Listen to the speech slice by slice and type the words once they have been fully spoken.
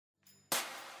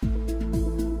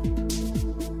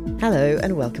Hello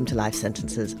and welcome to Life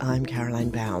Sentences. I'm Caroline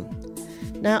Baum.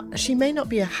 Now, she may not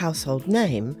be a household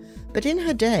name, but in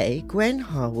her day, Gwen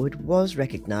Harwood was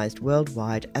recognised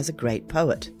worldwide as a great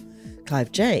poet.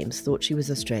 Clive James thought she was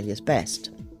Australia's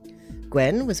best.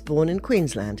 Gwen was born in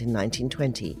Queensland in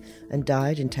 1920 and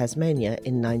died in Tasmania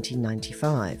in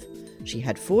 1995. She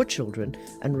had 4 children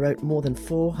and wrote more than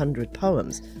 400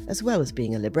 poems, as well as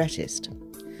being a librettist.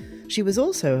 She was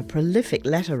also a prolific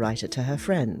letter writer to her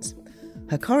friends.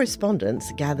 Her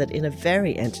correspondence, gathered in a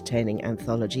very entertaining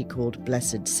anthology called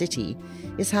Blessed City,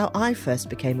 is how I first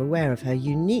became aware of her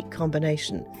unique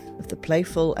combination of the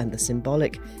playful and the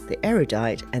symbolic, the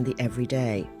erudite and the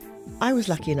everyday. I was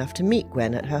lucky enough to meet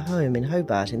Gwen at her home in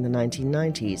Hobart in the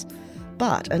 1990s,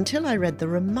 but until I read the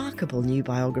remarkable new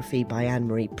biography by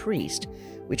Anne-Marie Priest,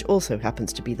 which also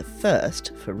happens to be the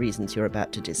first, for reasons you're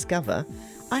about to discover,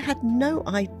 I had no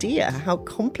idea how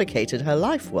complicated her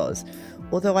life was,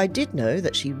 although I did know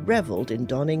that she revelled in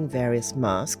donning various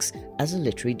masks as a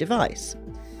literary device.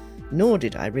 Nor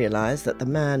did I realise that the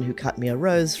man who cut me a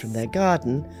rose from their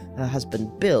garden, her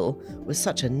husband Bill, was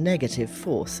such a negative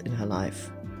force in her life.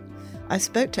 I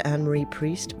spoke to Anne-Marie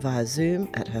Priest via Zoom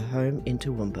at her home in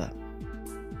Toowoomba.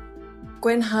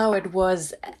 Gwen Harwood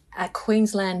was a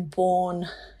Queensland-born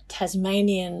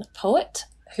Tasmanian poet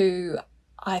who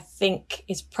I think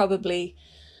is probably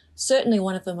certainly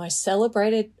one of the most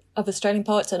celebrated of Australian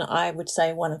poets, and I would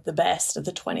say one of the best of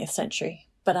the 20th century.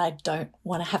 But I don't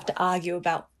want to have to argue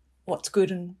about what's good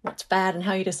and what's bad and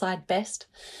how you decide best.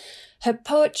 Her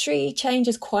poetry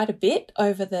changes quite a bit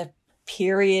over the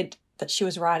period that she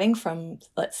was writing from,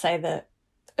 let's say, the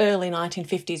early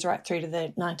 1950s right through to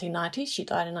the 1990s. She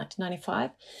died in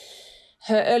 1995.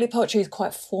 Her early poetry is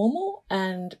quite formal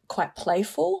and quite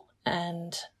playful,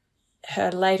 and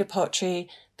her later poetry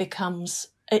becomes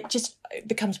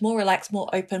more relaxed, more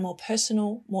open, more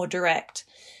personal, more direct.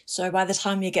 So by the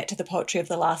time you get to the poetry of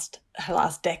her last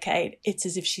decade, it's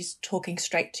as if she's talking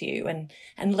straight to you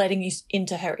and letting you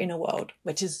into her inner world,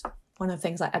 which is one of the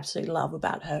things I absolutely love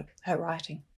about her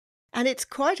writing. And it's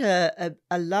quite a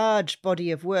large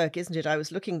body of work, isn't it? I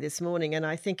was looking this morning and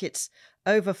I think it's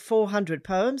over 400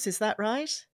 poems. Is that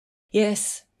right?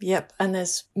 Yes. Yep. And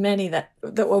there's many that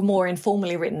were more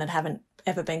informally written that haven't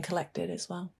ever been collected as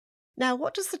well. Now,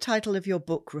 what does the title of your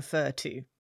book refer to?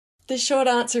 The short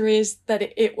answer is that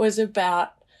it was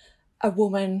about a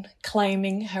woman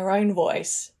claiming her own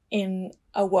voice in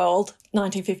a world,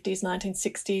 1950s,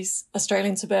 1960s,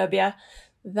 Australian suburbia,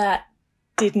 that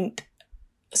didn't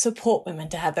support women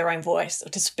to have their own voice or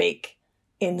to speak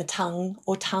in the tongue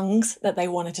or tongues that they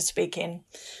wanted to speak in.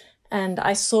 And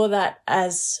I saw that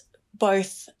as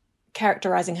both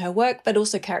characterising her work, but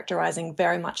also characterising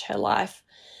very much her life.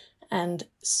 And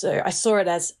so I saw it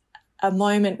as a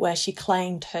moment where she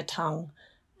claimed her tongue,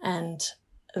 and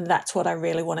that's what I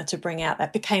really wanted to bring out.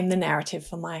 That became the narrative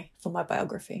for my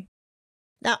biography.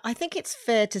 Now, I think it's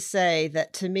fair to say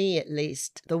that, to me at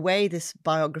least, the way this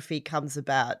biography comes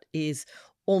about is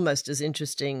almost as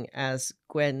interesting as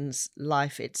Gwen's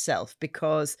life itself,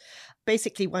 because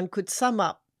basically one could sum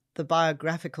up the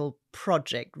biographical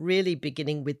project really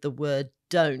beginning with the word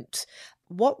don't.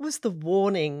 What was the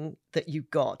warning that you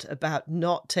got about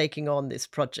not taking on this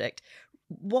project?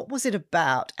 What was it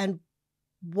about and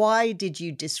why did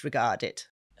you disregard it?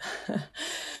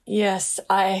 Yes,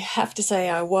 I have to say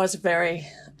I was very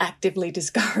actively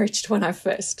discouraged when I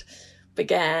first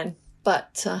began.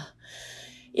 But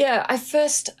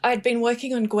I'd been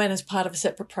working on Gwen as part of a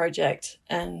separate project,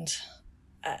 and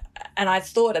I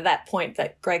thought at that point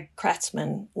that Greg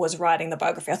Kratzman was writing the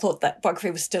biography. I thought that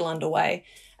biography was still underway.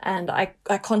 And I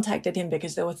contacted him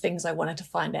because there were things I wanted to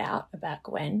find out about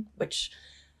Gwen, which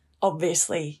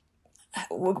obviously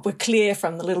were clear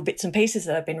from the little bits and pieces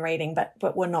that I've been reading,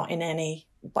 but were not in any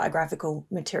biographical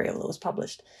material that was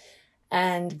published.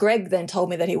 And Greg then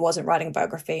told me that he wasn't writing a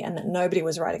biography and that nobody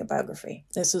was writing a biography.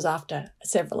 This was after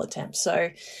several attempts. So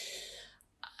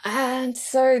I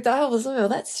was,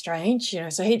 that's strange,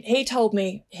 So he told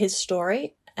me his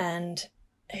story, and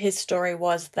his story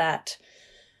was that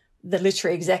the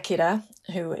literary executor,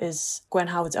 who is Gwen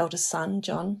Harwood's eldest son,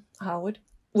 John Harwood,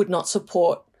 would not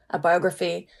support a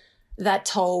biography that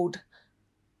told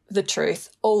the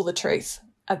truth, all the truth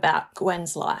about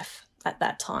Gwen's life at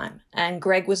that time. And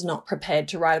Greg was not prepared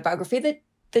to write a biography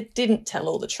that didn't tell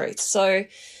all the truth. So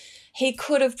he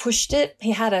could have pushed it.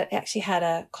 He actually had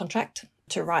a contract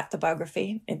to write the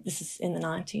biography. This is in the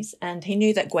 90s. And he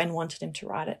knew that Gwen wanted him to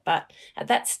write it. But at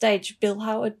that stage, Bill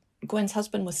Harwood, Gwen's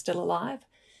husband, was still alive.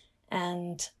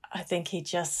 And I think he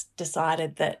just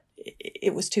decided that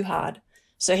it was too hard.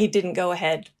 So he didn't go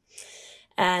ahead.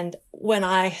 And when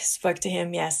I spoke to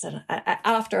him, yes, and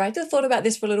after I just thought about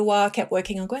this for a little while, I kept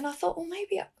working on Gwen. I thought, well,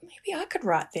 maybe I could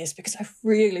write this, because I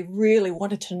really, really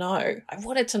wanted to know. I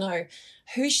wanted to know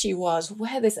who she was,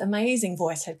 where this amazing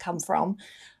voice had come from,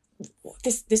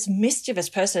 this mischievous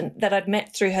person that I'd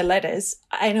met through her letters.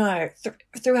 I know,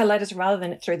 through her letters rather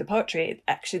than through the poetry.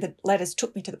 Actually, the letters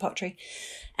took me to the poetry.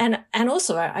 And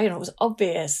also, it was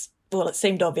obvious, well, it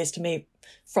seemed obvious to me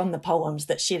from the poems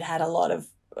that she'd had a lot of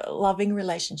loving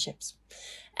relationships.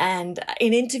 And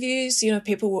in interviews,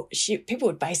 people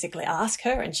would basically ask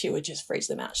her and she would just freeze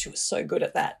them out. She was so good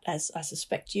at that, as I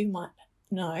suspect you might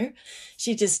know.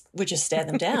 She would just stare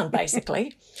them down,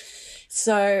 basically.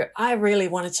 So I really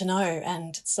wanted to know.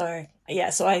 And so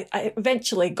I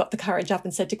eventually got the courage up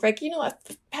and said to Greg,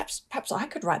 perhaps I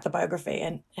could write the biography.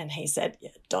 And he said, yeah,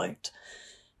 don't.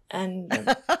 And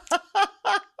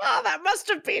that must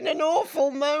have been an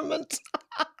awful moment.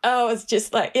 Oh, it was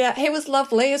just like, yeah, he was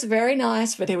lovely. He was very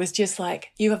nice, but it was just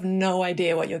like, you have no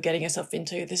idea what you're getting yourself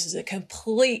into. This is a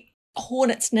complete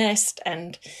hornet's nest.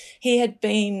 And he had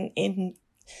been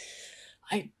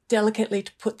delicately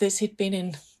to put this, he'd been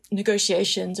in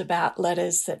negotiations about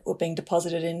letters that were being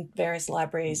deposited in various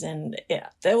libraries. And yeah,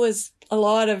 there was a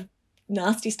lot of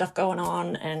nasty stuff going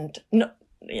on. And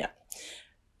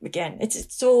again,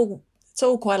 it's all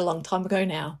quite a long time ago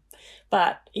now.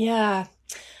 But yeah,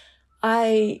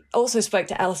 I also spoke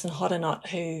to Alison Hoddinott,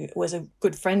 who was a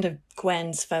good friend of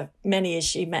Gwen's for many years.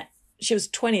 She was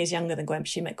 20 years younger than Gwen, but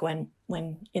she met Gwen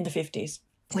when in the 50s,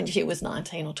 when she was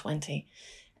 19 or 20.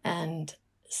 And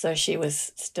so she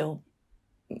was still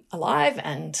alive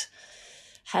and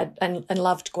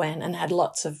loved Gwen and had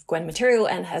lots of Gwen material,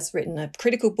 and has written a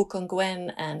critical book on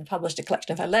Gwen and published a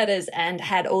collection of her letters, and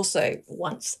had also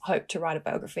once hoped to write a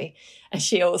biography. And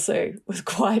she also was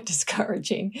quite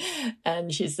discouraging.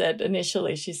 And she said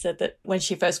that when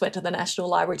she first went to the National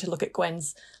Library to look at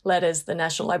Gwen's letters, the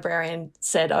National Librarian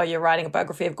said, "Oh, you're writing a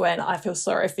biography of Gwen. I feel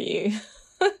sorry for you."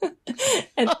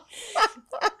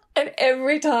 And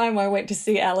every time I went to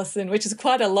see Alison, which is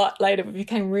quite a lot later, we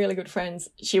became really good friends,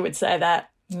 she would say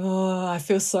that, "Oh, I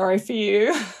feel sorry for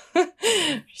you."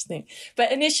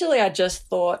 But initially I just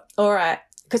thought, all right,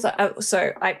 because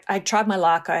I tried my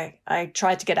luck. I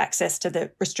tried to get access to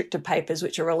the restricted papers,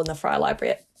 which are all in the Fryer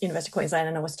Library at University of Queensland,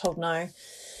 and I was told no.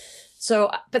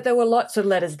 So, but there were lots of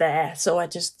letters there. So I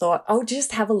just thought, I'll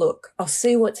just have a look. I'll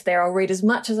see what's there. I'll read as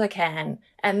much as I can.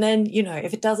 And then,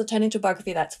 if it doesn't turn into a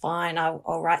biography, that's fine.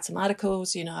 I'll write some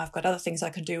articles. I've got other things I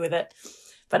can do with it.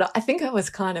 But I think I was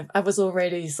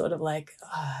already sort of like,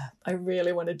 I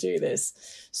really want to do this.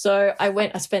 So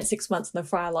I spent 6 months in the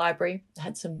Fryer Library,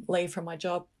 had some leave from my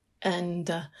job, and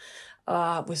it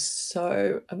was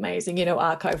so amazing.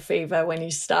 Archive fever, when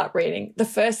you start reading. The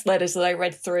first letters that I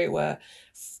read through were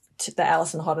to the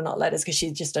Alison Hoddinott letters, because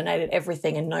she just donated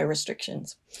everything and no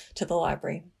restrictions to the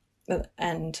library.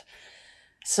 And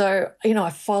so, I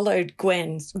followed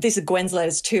Gwen's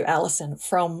letters to Alison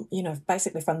from,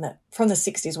 basically from the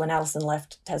 60s when Alison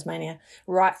left Tasmania,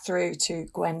 right through to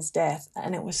Gwen's death.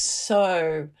 And it was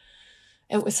such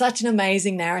an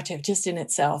amazing narrative just in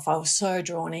itself. I was so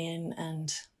drawn in,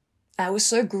 and I was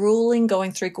so grueling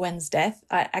going through Gwen's death.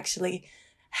 I actually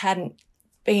hadn't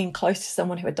been close to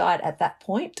someone who had died at that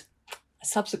point.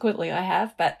 Subsequently I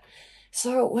have, but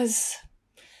so it was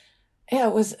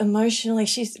emotionally,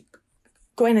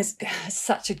 Gwen is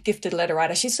such a gifted letter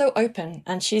writer. She's so open,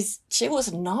 and there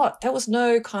was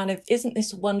no kind of, isn't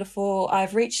this wonderful?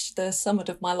 I've reached the summit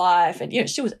of my life. And,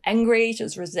 she was angry. She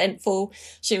was resentful.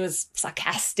 She was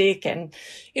sarcastic. And,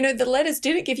 the letters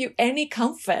didn't give you any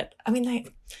comfort. I mean,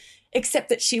 except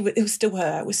that it was still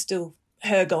her. It was still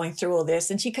her going through all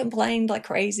this, and she complained like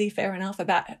crazy, fair enough,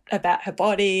 about her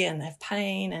body and her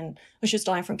pain, and she was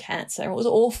dying from cancer. It was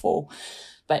awful.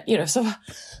 But, so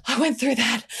I went through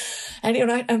that,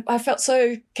 and, I felt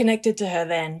so connected to her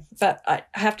then. But I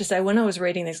have to say, when I was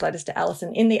reading these letters to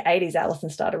Alison, in the 80s,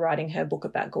 Alison started writing her book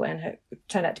about Gwen. It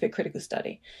turned out to be a critical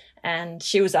study. And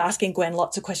she was asking Gwen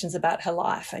lots of questions about her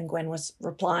life, and Gwen was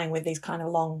replying with these kind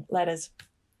of long letters.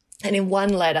 And in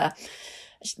one letter,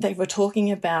 they were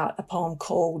talking about a poem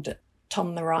called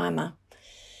Tom the Rhymer,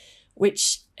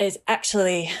 which is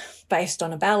actually based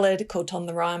on a ballad called Tom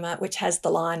the Rhymer, which has the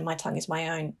line, "My tongue is my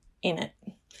own," in it.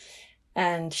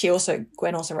 And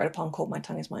Gwen also wrote a poem called My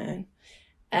Tongue is My Own.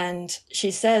 And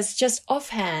she says, just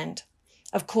offhand,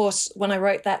 of course, when I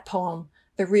wrote that poem,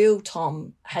 the real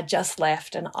Tom had just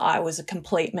left and I was a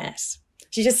complete mess.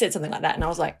 She just said something like that. And I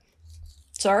was like,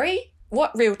 sorry,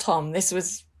 what real Tom? This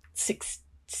was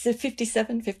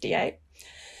 57, 58.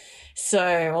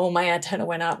 So my antenna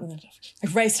went up and I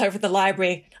raced over to the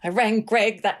library. I rang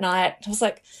Greg that night. I was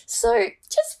like, so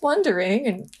just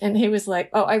wondering. And he was like,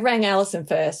 oh, I rang Alison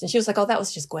first. And she was like, oh, that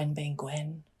was just Gwen being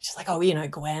Gwen. She's like, oh,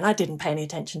 Gwen, I didn't pay any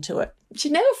attention to it. She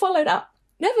never followed up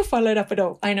at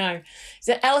all. I know.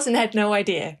 So Alison had no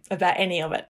idea about any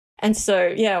of it. And so,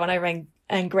 yeah, when I rang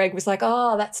and Greg was like,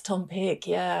 oh, that's Tom Pick.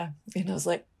 Yeah. And I was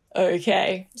like,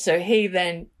 okay. So he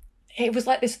was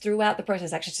like this throughout the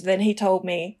process, actually. So then he told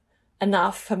me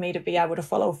enough for me to be able to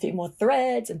follow a few more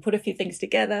threads and put a few things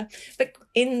together. But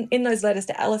in those letters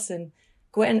to Alison,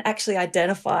 Gwen actually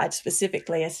identified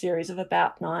specifically a series of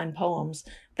about 9 poems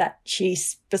that she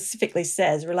specifically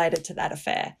says related to that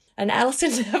affair. And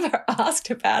Alison never asked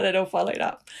about it or followed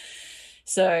up.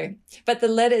 So, but the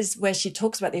letters where she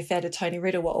talks about the affair to Tony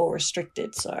Riddle were all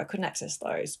restricted, so I couldn't access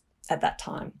those at that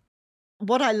time.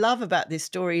 What I love about this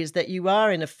story is that you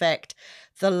are, in effect,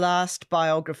 the last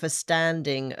biographer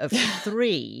standing of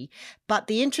 3. But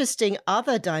the interesting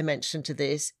other dimension to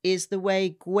this is the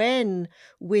way Gwen,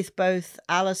 with both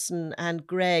Alison and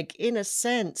Greg, in a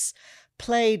sense,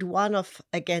 played one off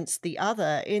against the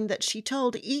other, in that she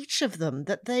told each of them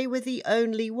that they were the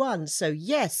only one. So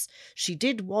yes, she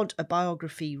did want a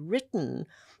biography written,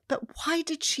 but why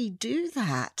did she do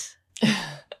that?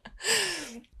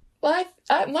 Well,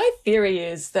 my theory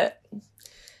is that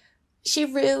she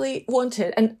really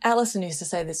wanted, and Alison used to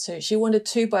say this too, she wanted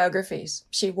 2 biographies.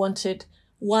 She wanted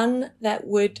one that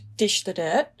would dish the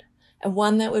dirt and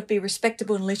one that would be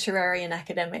respectable and literary and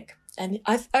academic. And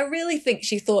I really think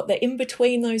she thought that in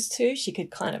between those 2, she could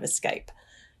kind of escape.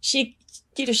 She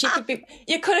could be,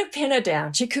 you couldn't pin her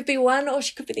down. She could be one or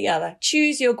she could be the other.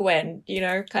 Choose your Gwen,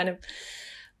 kind of.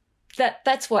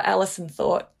 That's what Alison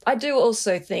thought. I do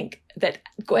also think that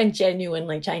Gwen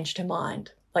genuinely changed her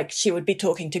mind. Like, she would be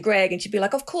talking to Greg and she'd be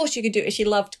like, of course you could do it. She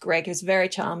loved Greg. He was very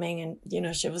charming.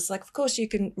 And, she was like, of course you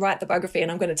can write the biography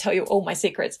and I'm going to tell you all my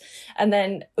secrets. And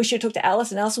then she would talk to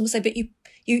Alison. Alison would say, but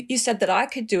you said that I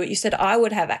could do it. You said I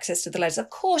would have access to the letters. Of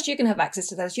course you can have access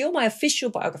to those. You're my official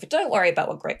biographer. Don't worry about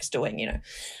what Greg's doing,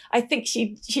 I think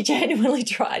she genuinely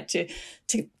tried to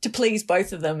please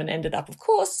both of them and ended up, of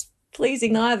course,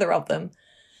 pleasing neither of them.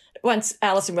 Once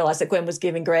Alison realised that Gwen was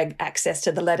giving Greg access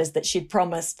to the letters that she'd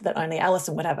promised that only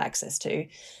Alison would have access to,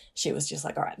 she was just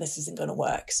like, all right, this isn't going to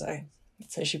work. So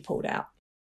she pulled out.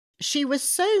 She was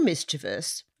so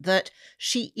mischievous that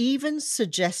she even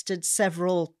suggested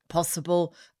several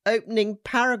possible opening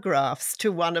paragraphs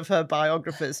to one of her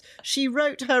biographers. She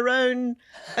wrote her own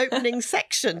opening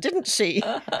section, didn't she?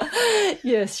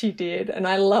 Yes, she did. And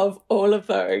I love all of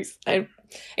those.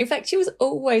 In fact, she was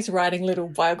always writing little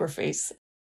biographies.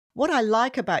 What I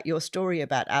like about your story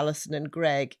about Alison and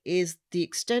Greg is the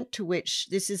extent to which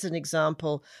this is an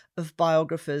example of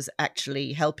biographers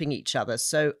actually helping each other.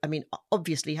 So,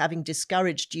 obviously, having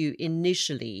discouraged you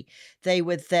initially, they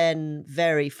were then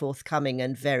very forthcoming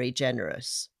and very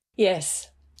generous. Yes,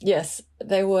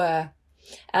 they were.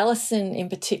 Alison in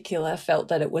particular felt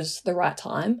that it was the right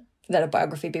time that a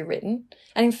biography be written.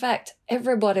 And in fact,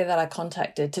 everybody that I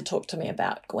contacted to talk to me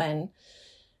about Gwen,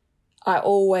 I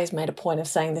always made a point of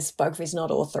saying this biography is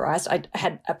not authorised. I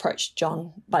had approached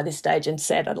John by this stage and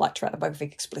said I'd like to write the biography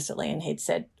explicitly, and he'd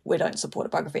said we don't support a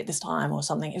biography at this time or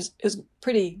something. It was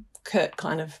pretty curt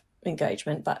kind of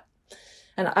engagement,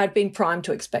 and I'd been primed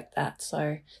to expect that.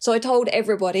 So I told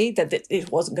everybody that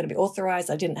it wasn't going to be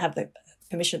authorised. I didn't have the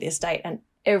permission of the estate, and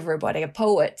everybody,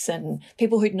 poets and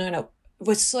people who'd known it,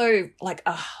 was so like,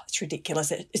 it's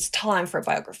ridiculous. It's time for a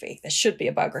biography. There should be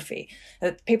a biography.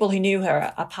 People who knew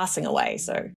her are passing away.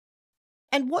 So,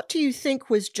 and what do you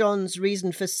think was John's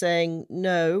reason for saying,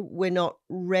 no, we're not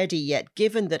ready yet,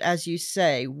 given that, as you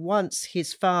say, once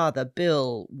his father,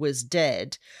 Bill, was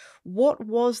dead? What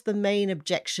was the main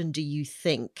objection, do you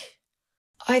think?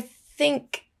 I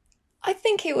think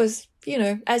he was,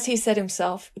 as he said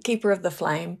himself, a keeper of the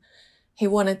flame. He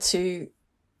wanted to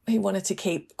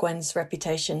keep Gwen's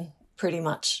reputation pretty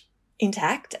much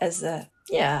intact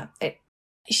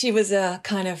she was a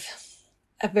kind of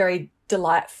a very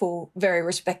delightful, very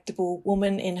respectable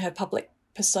woman in her public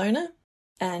persona.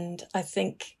 And I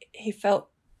think he felt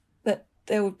that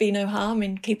there would be no harm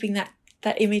in keeping that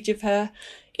image of her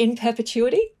in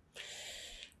perpetuity.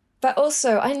 But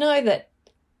also I know that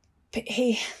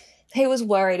he was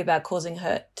worried about causing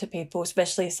hurt to people,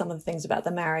 especially some of the things about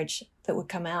the marriage that would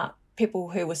come out. People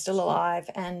who were still alive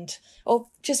or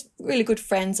just really good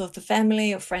friends of the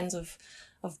family or friends of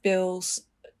Bill's.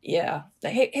 Yeah,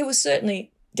 he was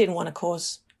certainly didn't want to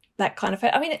cause that kind of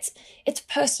hurt. It's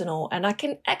personal, and I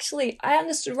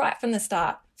understood right from the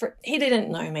start. He didn't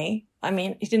know me.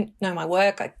 He didn't know my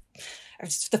work.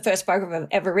 It's the first biography I've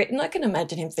ever written. I can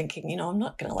imagine him thinking, I'm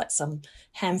not going to let some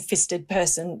ham-fisted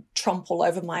person tromp all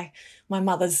over my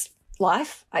mother's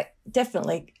life. I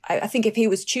think if he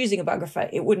was choosing a biographer,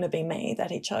 it wouldn't have been me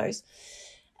that he chose.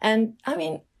 And I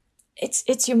mean,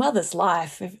 it's your mother's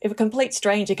life. If a complete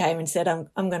stranger came and said, I'm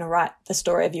going to write the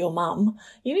story of your mum,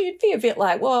 you'd be a bit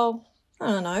like, well, I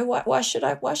don't know, why should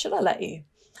I let you?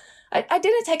 I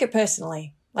didn't take it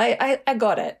personally. I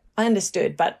got it. I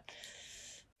understood, but...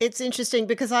 It's interesting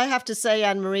because I have to say,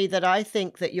 Anne-Marie, that I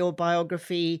think that your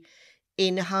biography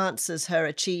enhances her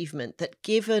achievement, that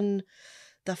given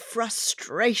the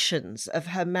frustrations of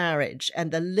her marriage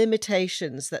and the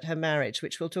limitations that her marriage,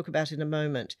 which we'll talk about in a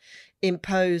moment,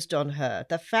 imposed on her,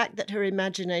 the fact that her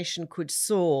imagination could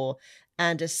soar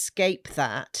and escape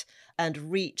that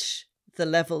and reach the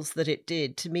levels that it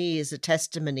did, to me is a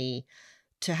testimony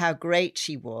to how great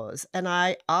she was. And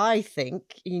I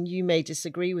think, and you may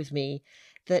disagree with me,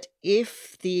 that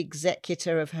if the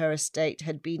executor of her estate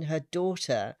had been her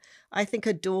daughter, I think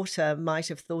her daughter might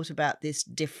have thought about this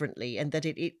differently, and that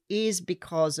it is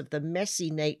because of the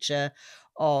messy nature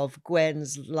of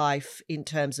Gwen's life in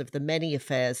terms of the many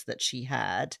affairs that she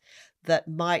had that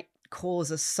might cause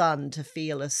a son to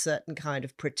feel a certain kind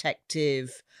of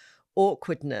protective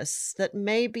awkwardness that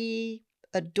maybe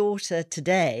a daughter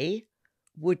today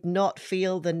would not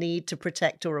feel the need to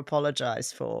protect or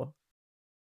apologize for.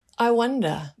 I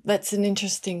wonder. That's an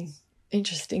interesting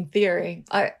theory.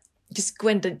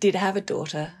 Gwen did have a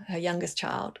daughter, her youngest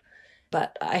child,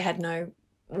 but I had no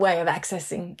way of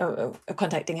accessing or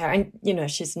contacting her. And, you know,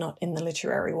 she's not in the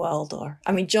literary world.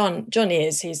 John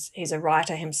is. He's a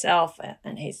writer himself,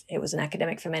 and he was an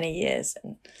academic for many years,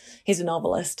 and he's a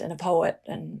novelist and a poet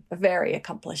and a very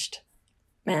accomplished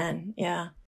man. Yeah.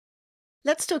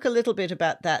 Let's talk a little bit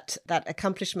about that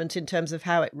accomplishment in terms of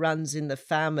how it runs in the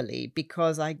family,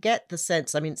 because I get the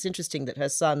sense, it's interesting that her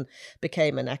son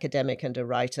became an academic and a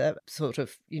writer, sort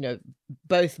of,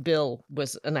 both Bill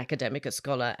was an academic, a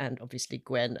scholar, and obviously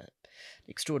Gwen,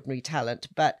 extraordinary talent.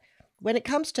 But when it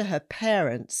comes to her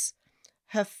parents,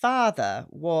 her father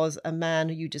was a man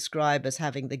who you describe as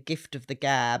having the gift of the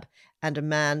gab and a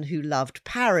man who loved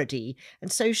parody.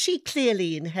 And so she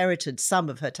clearly inherited some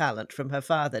of her talent from her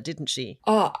father, didn't she?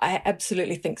 Oh, I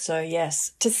absolutely think so,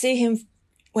 yes. To see him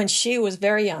when she was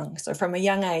very young, so from a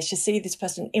young age, to see this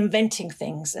person inventing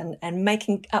things and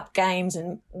making up games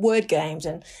and word games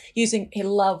and he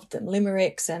loved them,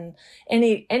 limericks and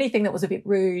anything that was a bit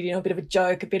rude, a bit of a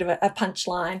joke, a bit of a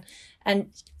punchline.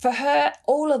 And for her,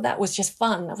 all of that was just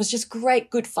fun. It was just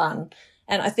great, good fun.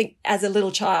 And I think as a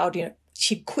little child,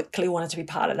 she quickly wanted to be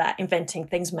part of that, inventing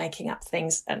things, making up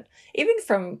things. And even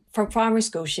from primary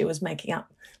school, she was making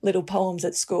up little poems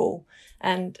at school.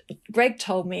 And Greg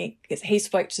told me, he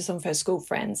spoke to some of her school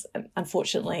friends, and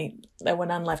unfortunately there were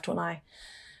none left when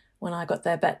I got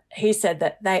there, but he said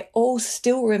that they all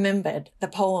still remembered the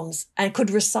poems and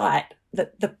could recite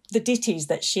the ditties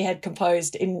that she had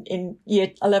composed in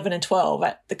year 11 and 12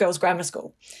 at the girls' grammar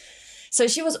school. So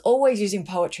she was always using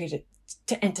poetry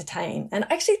to entertain. And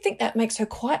I actually think that makes her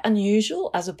quite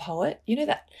unusual as a poet.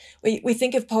 That we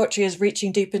think of poetry as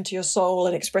reaching deep into your soul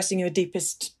and expressing your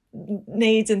deepest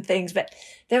needs and things, but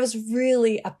there was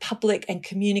really a public and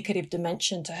communicative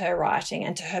dimension to her writing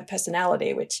and to her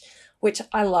personality, which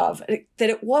I love, that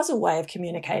it was a way of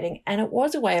communicating and it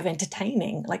was a way of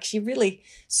entertaining. Like, she really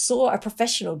saw a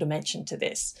professional dimension to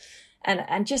this.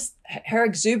 And just her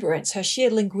exuberance, her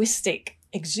sheer linguistic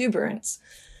exuberance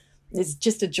is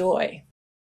just a joy.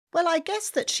 Well, I guess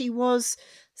that she was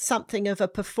something of a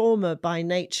performer by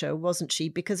nature, wasn't she?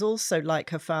 Because also, like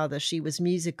her father, she was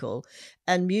musical,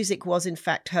 and music was in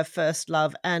fact her first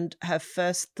love and her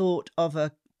first thought of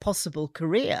a possible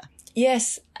career.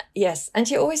 Yes. And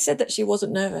she always said that she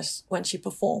wasn't nervous when she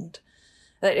performed,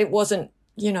 that it wasn't,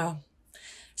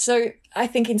 So I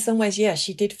think in some ways, yeah,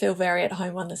 she did feel very at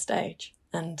home on the stage.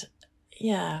 And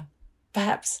yeah,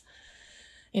 perhaps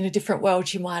in a different world,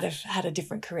 she might have had a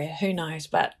different career. Who knows?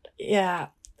 But yeah,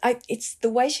 it's the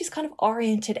way she's kind of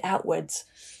oriented outwards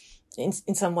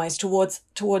in some ways towards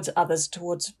others,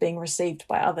 towards being received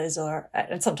by others,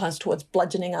 and sometimes towards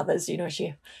bludgeoning others.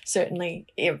 She certainly,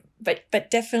 but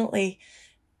definitely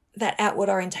that outward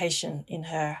orientation in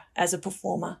her as a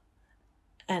performer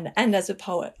and as a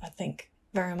poet, I think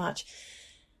very much.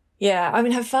 Yeah,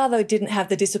 her father didn't have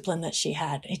the discipline that she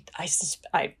had.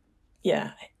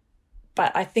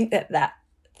 But I think that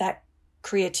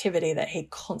creativity that he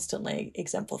constantly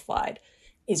exemplified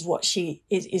is what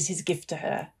is his gift to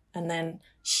her. And then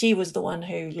she was the one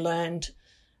who learned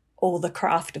all the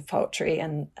craft of poetry,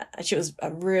 and she was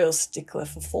a real stickler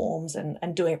for forms and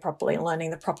doing it properly and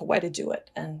learning the proper way to do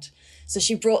it. And so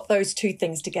she brought those two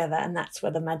things together, and that's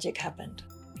where the magic happened.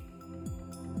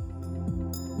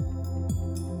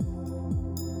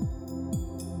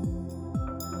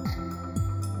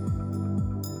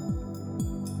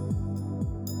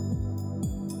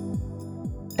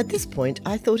 At this point,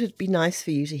 I thought it'd be nice for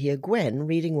you to hear Gwen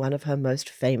reading one of her most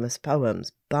famous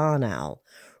poems, Barn Owl,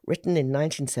 written in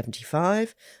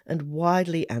 1975 and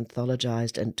widely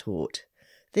anthologized and taught.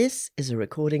 This is a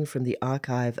recording from the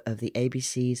archive of the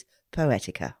ABC's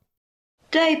Poetica.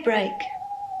 Daybreak.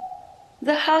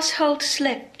 The household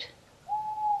slept.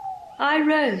 I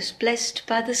rose, blessed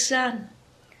by the sun.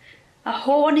 A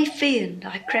horny fiend,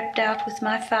 I crept out with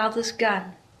my father's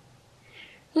gun.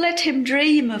 Let him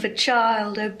dream of a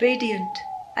child obedient,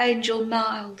 angel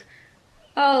mild,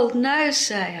 old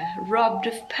no-sayer, robbed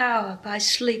of power by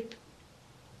sleep.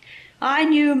 I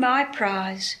knew my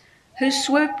prize, who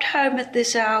swooped home at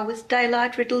this hour with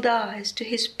daylight-riddled eyes to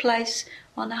his place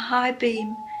on a high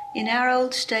beam in our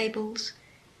old stables,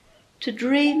 to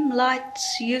dream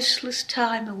light's useless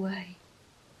time away.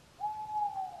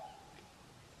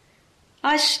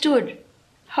 I stood,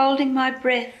 holding my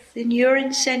breath in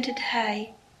urine-scented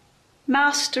hay,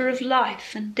 master of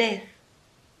life and death,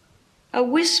 a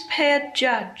wisp-haired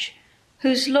judge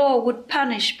whose law would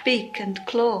punish beak and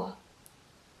claw.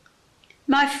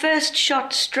 My first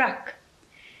shot struck.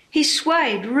 He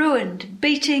swayed, ruined,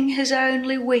 beating his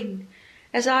only wing,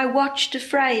 as I watched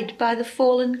afraid by the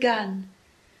fallen gun,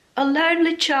 a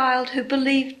lonely child who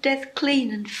believed death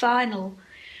clean and final,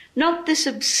 not this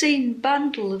obscene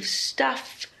bundle of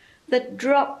stuff that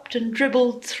dropped and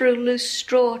dribbled through loose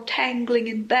straw tangling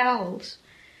in bowels,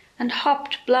 and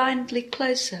hopped blindly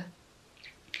closer.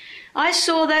 I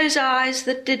saw those eyes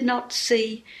that did not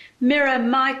see mirror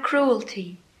my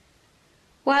cruelty,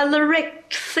 while the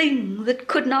wrecked thing that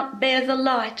could not bear the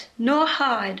light nor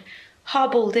hide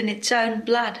hobbled in its own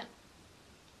blood.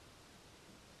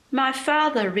 My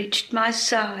father reached my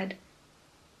side,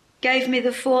 gave me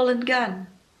the fallen gun.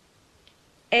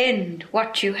 End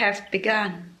what you have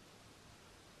begun.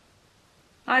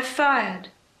 I fired.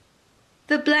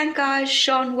 The blank eyes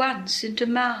shone once into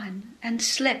mine and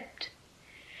slept.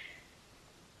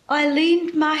 I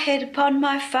leaned my head upon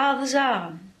my father's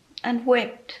arm and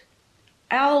wept,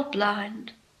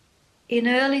 owl-blind, in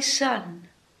early sun,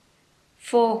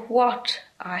 for what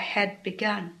I had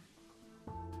begun.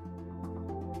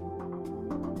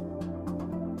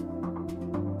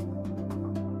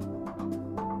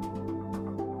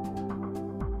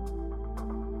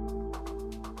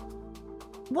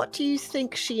 What do you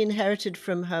think she inherited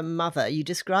from her mother? You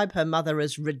describe her mother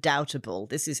as redoubtable.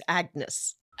 This is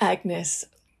Agnes. Agnes,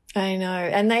 I know.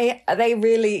 And they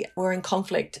really were in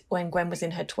conflict when Gwen was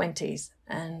in her 20s.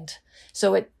 And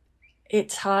so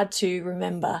it's hard to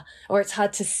remember, or it's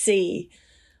hard to see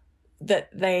that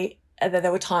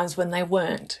there were times when they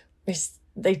weren't.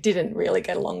 They didn't really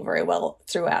get along very well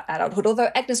throughout adulthood,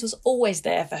 although Agnes was always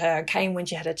there for her, came when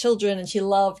she had her children, and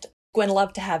Gwen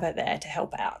loved to have her there to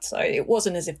help out. So it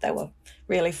wasn't as if they were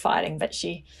really fighting, but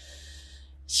she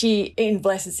in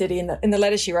Blessed City, in the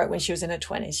letter she wrote when she was in her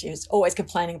 20s, she was always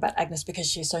complaining about Agnes because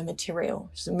she's so material.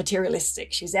 She's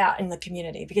materialistic. She's out in the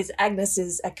community. Because Agnes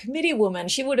is a committee woman,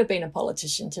 she would have been a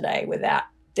politician today without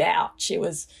doubt. She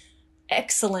was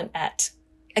excellent at,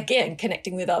 again,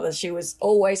 connecting with others. She was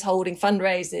always holding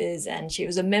fundraisers, and she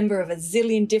was a member of a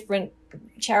zillion different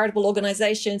charitable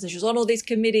organizations, and she was on all these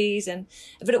committees,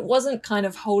 but it wasn't kind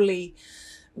of wholly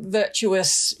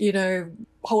virtuous,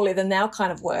 holier than thou kind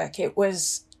of work. It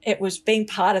was being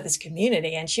part of this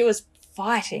community, and she was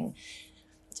fighting.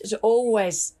 She's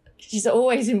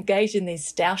always engaged in these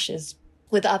stoushes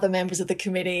with other members of the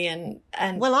committee, and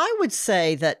well, I would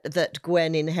say that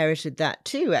Gwen inherited that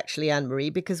too, actually, Anne-Marie,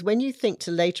 because when you think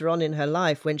to later on in her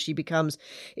life, when she becomes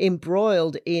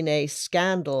embroiled in a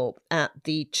scandal at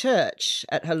the church,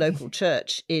 at her local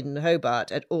church in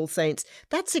Hobart, at All Saints,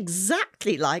 that's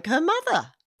exactly like her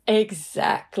mother.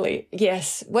 Exactly.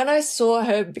 Yes. When I saw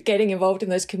her getting involved in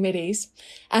those committees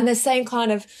and the same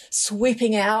kind of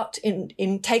sweeping out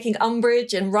in taking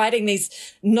umbrage and writing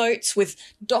these notes with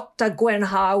Dr. Gwen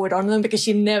Harwood on them because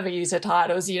she never used her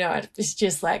titles, it's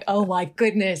just like, oh my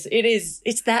goodness,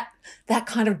 it's that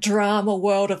kind of drama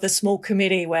world of the small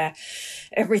committee where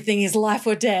everything is life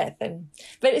or death.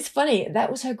 But it's funny, that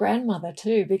was her grandmother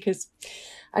too, because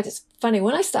funny,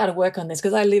 when I started work on this,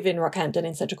 because I live in Rockhampton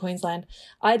in central Queensland,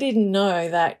 I didn't know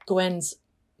that Gwen's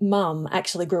mum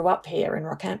actually grew up here in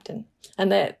Rockhampton.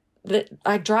 And that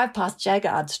I drive past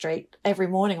Jaggard Street every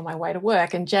morning on my way to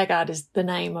work, and Jaggard is the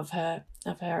name of her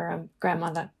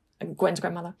grandmother, Gwen's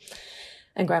grandmother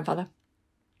and grandfather.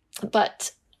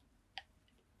 But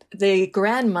the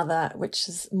grandmother, which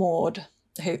is Maud,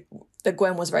 who that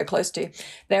Gwen was very close to.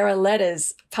 There are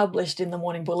letters published in the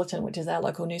Morning Bulletin, which is our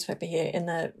local newspaper here,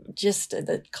 in just at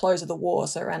the close of the war,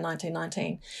 so around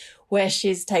 1919, where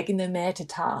she's taking the mayor to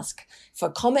task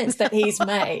for comments that he's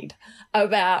made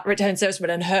about returned servicemen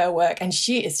and her work. And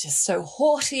she is just so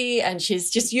haughty, and she's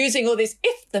just using all this,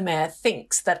 if the mayor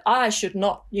thinks that I should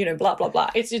not, blah, blah, blah.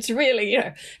 It's really,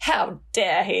 how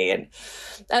dare he?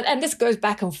 And this goes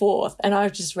back and forth. And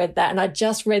I've just read that. And I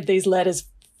just read these letters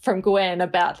from Gwen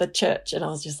about the church. And I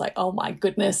was just like, oh my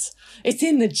goodness, it's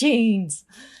in the genes.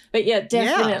 But yeah,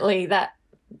 definitely that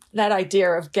idea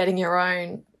of getting your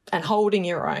own and holding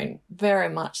your own, very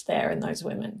much there in those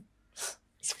women.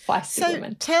 Feisty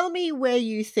women. Tell me where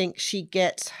you think she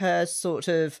gets her sort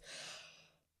of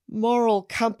moral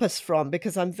compass from,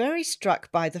 because I'm very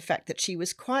struck by the fact that she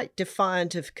was quite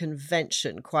defiant of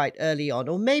convention quite early on.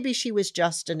 Or maybe she was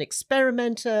just an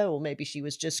experimenter, or maybe she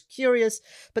was just curious.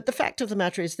 But the fact of the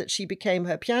matter is that she became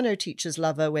her piano teacher's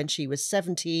lover when she was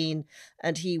 17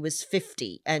 and he was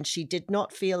 50, and she did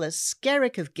not feel a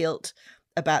skerrick of guilt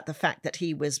about the fact that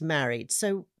he was married.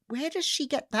 So where does she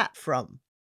get that from?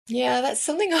 Yeah, that's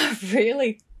something I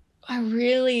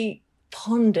really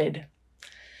pondered.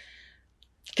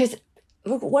 Because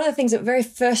one of the things that very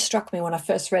first struck me when I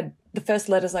first read, the first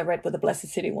letters I read were the Blessed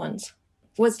City ones,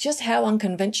 was just how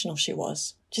unconventional she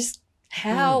was. Just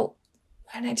how,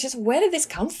 and just where did this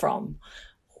come from?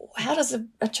 How does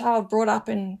a child brought up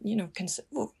in,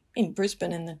 in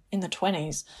Brisbane in the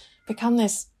 20s become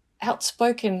this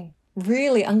outspoken,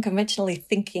 really unconventionally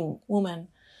thinking woman?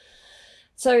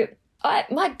 So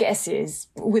my guess is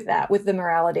with the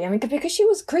morality, because she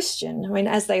was Christian,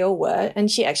 as they all were, and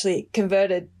she actually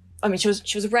converted. She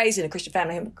was raised in a Christian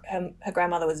family. Her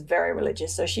grandmother was very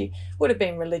religious, so she would have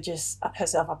been religious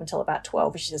herself up until about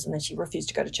 12, she says, and then she refused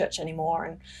to go to church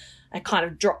anymore and kind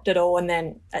of dropped it all. And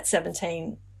then at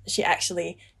 17, she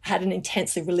actually had an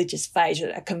intensely religious phase,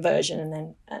 a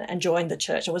conversion, and joined the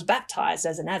church and was baptized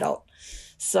as an adult.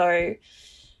 So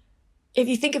if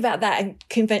you think about that and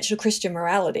conventional Christian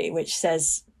morality, which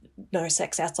says no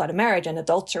sex outside of marriage and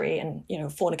adultery and,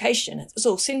 fornication, it's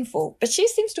all sinful. But she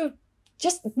seems to have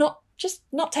just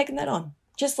not taken that on.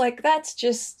 Just like, that's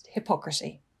just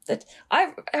hypocrisy. That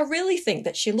I really think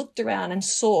that she looked around and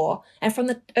saw, and from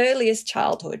the earliest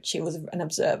childhood, she was an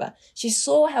observer. She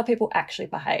saw how people actually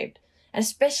behaved. And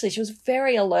especially she was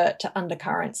very alert to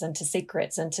undercurrents and to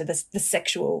secrets and to the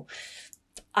sexual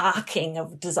arcing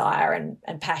of desire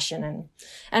and passion.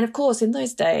 And of course, in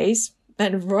those days,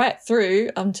 and right through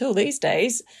until these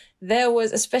days, there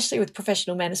was, especially with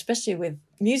professional men, especially with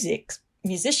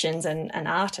musicians and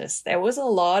artists, there was a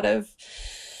lot of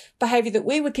behavior that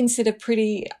we would consider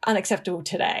pretty unacceptable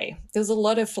today. There was a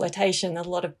lot of flirtation, a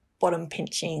lot of bottom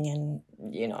pinching and,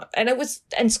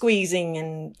 and squeezing,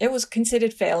 and it was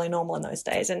considered fairly normal in those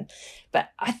days. But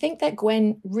I think that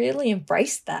Gwen really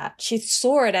embraced that. She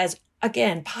saw it as,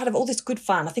 again, part of all this good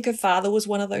fun. I think her father was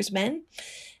one of those men,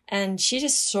 and she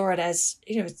just saw it as,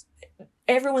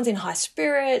 everyone's in high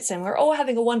spirits and we're all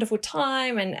having a wonderful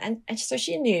time. And so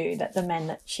she knew that the men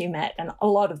that she met, and a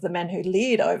lot of the men who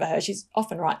leered over her, she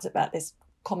often writes about this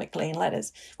comically in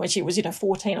letters, when she was,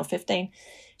 14 or 15,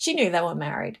 she knew they were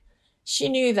married. She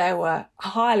knew they were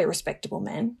highly respectable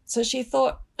men. So she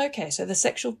thought, okay, so the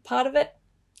sexual part of it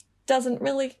doesn't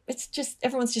really, it's just,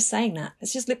 everyone's just saying that.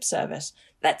 It's just lip service.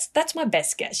 That's my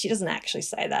best guess. She doesn't actually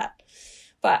say that.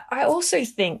 But I also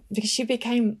think, because she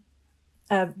became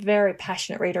a very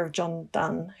passionate reader of John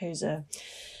Donne, who's a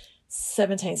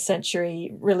 17th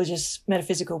century religious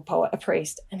metaphysical poet, a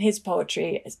priest, and his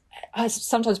poetry has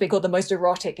sometimes been called the most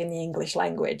erotic in the English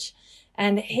language.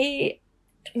 And he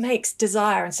makes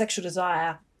desire and sexual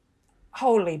desire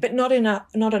holy, but not in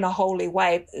a holy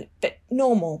way, but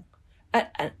normal.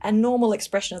 A normal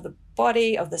expression of the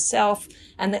body, of the self,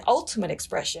 and the ultimate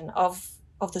expression of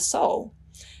the soul.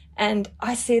 And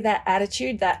I see that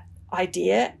attitude, that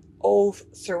idea, all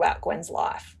throughout Gwen's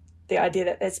life. The idea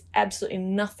that there's absolutely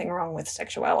nothing wrong with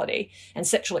sexuality and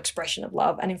sexual expression of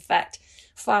love. And in fact,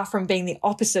 far from being the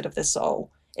opposite of the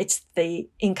soul, it's the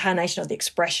incarnation of the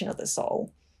expression of the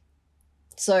soul.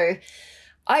 So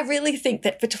I really think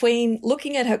that between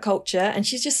looking at her culture, and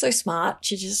she's just so smart,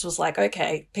 she just was like,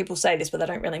 okay, people say this, but they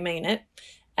don't really mean it.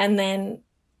 And then,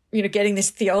 getting this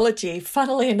theology,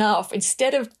 funnily enough,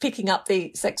 instead of picking up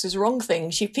the sex is wrong thing,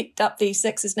 she picked up the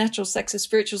sex is natural, sex is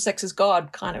spiritual, sex is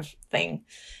God kind of thing.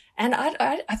 And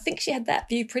I think she had that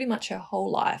view pretty much her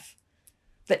whole life.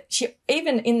 That she,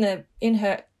 even in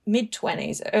her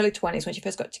mid-20s, early 20s, when she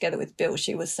first got together with Bill,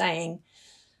 she was saying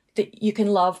that you can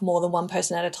love more than one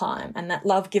person at a time, and that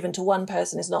love given to one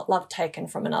person is not love taken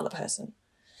from another person.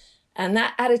 And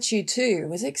that attitude too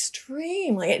was it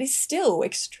is still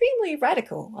extremely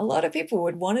radical. A lot of people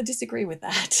would want to disagree with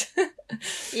that.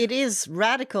 It is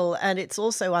radical, and it's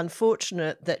also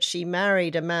unfortunate that she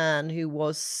married a man who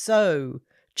was so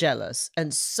jealous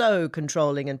and so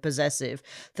controlling and possessive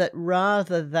that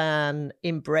rather than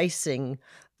embracing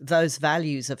those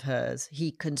values of hers,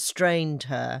 he constrained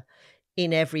her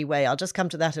in every way. I'll just come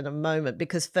to that in a moment,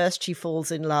 because first she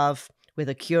falls in love with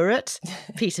a curate,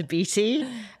 Peter Beattie,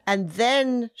 and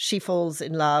then she falls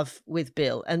in love with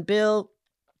Bill. And Bill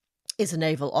is a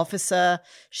naval officer.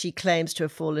 She claims to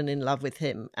have fallen in love with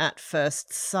him at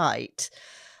first sight.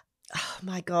 Oh,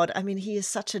 my God. I mean, he is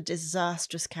such a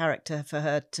disastrous character for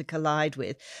her to collide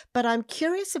with. But I'm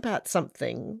curious about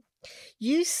something.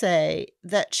 You say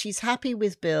that she's happy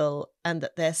with Bill and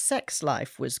that their sex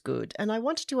life was good. And I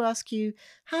wanted to ask you,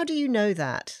 how do you know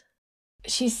that?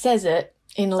 She says it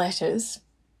in letters.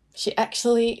 She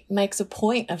actually makes a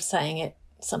point of saying it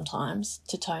sometimes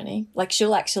to Tony. Like,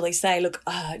 she'll actually say, look,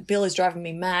 Bill is driving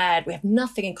me mad. We have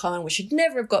nothing in common. We should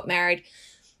never have got married.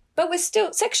 But we're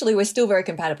still very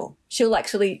compatible. She'll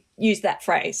actually use that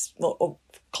phrase, or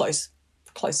close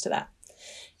to that.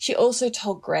 She also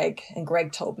told Greg, and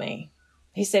Greg told me,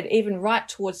 he said even right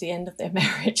towards the end of their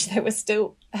marriage, they were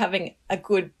still having a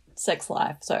good sex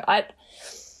life. So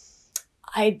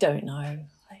I don't know.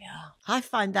 Yeah. I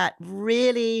find that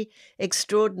really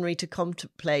extraordinary to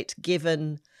contemplate,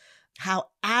 given how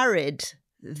arid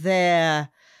their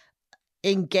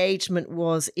engagement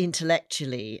was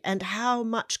intellectually and how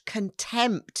much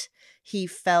contempt he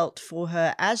felt for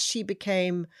her as she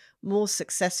became more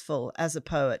successful as a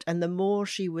poet, and the more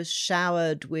she was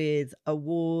showered with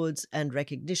awards and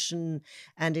recognition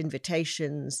and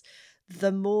invitations,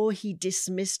 the more he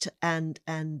dismissed and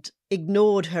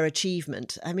ignored her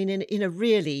achievement. I mean, in a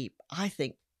really, I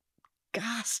think,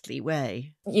 ghastly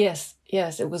way. Yes,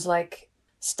 it was like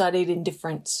studied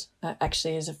indifference,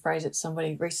 actually, is a phrase that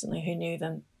somebody recently who knew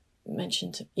them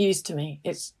used to me.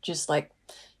 It's just like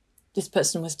this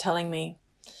person was telling me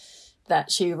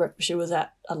that she was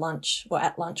at lunch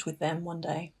with them one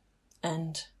day,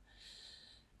 and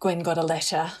Gwen got a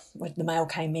letter when the mail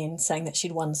came in saying that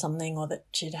she'd won something or that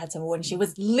she'd had some award, and she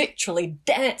was literally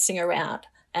dancing around,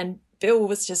 and Bill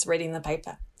was just reading the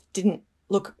paper, didn't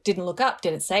look up,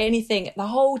 didn't say anything. The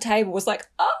whole table was like,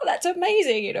 oh, that's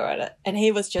amazing, you know, and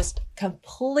he was just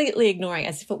completely ignoring,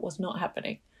 as if it was not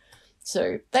happening.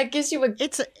 So that gives you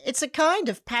it's a kind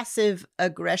of passive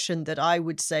aggression that I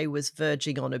would say was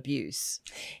verging on abuse.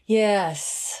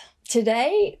 Yes.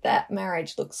 Today, that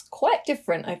marriage looks quite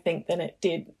different, I think, than it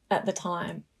did at the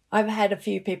time. I've had a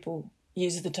few people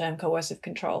use the term coercive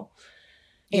control.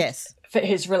 Yes. For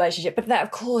his relationship. But that,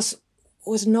 of course,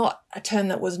 was not a term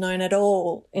that was known at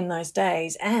all in those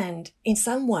days. And in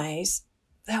some ways,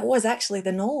 that was actually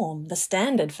the norm, the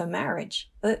standard for marriage.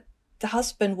 That the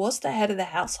husband was the head of the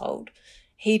household.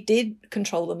 He did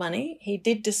control the money. He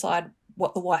did decide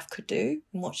what the wife could do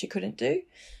and what she couldn't do.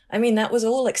 I mean, that was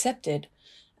all accepted.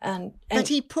 But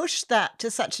he pushed that to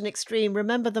such an extreme.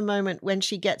 Remember the moment when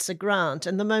she gets a grant,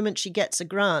 and the moment she gets a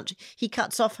grant, he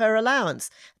cuts off her allowance.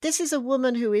 This is a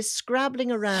woman who is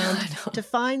scrabbling around to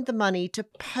find the money to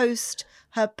post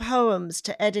her poems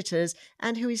to editors,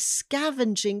 and who is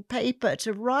scavenging paper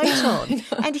to write on.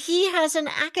 And he has an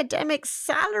academic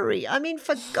salary. I mean,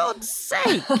 for God's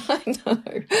sake.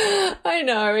 I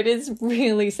know. It is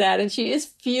really sad. And she is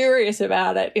furious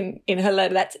about it in her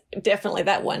letter. That's definitely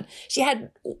that one. She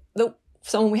had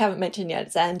someone we haven't mentioned yet.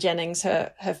 It's Anne Jennings,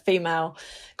 her female,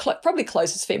 probably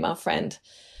closest female friend.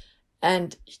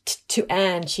 And to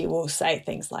Anne, she will say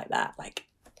things like that, like,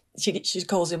 she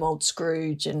calls him old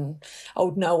Scrooge and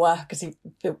old Noah because he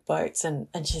built boats, and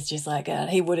she's just like,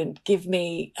 he wouldn't give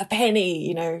me a penny,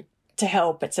 you know, to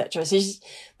help, etc.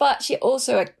 But she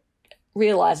also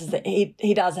realizes that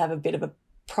he does have a bit of a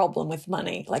problem with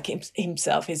money, like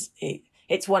himself.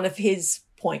 It's one of his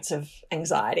points of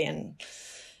anxiety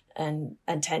and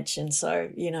tension. So,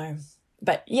 you know,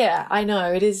 but yeah, I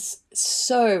know it is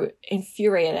so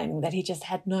infuriating that he just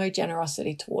had no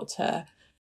generosity towards her.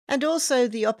 And also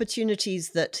the opportunities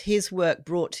that his work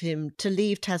brought him to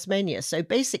leave Tasmania. So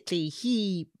basically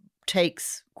he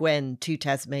takes Gwen to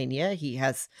Tasmania. He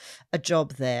has a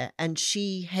job there and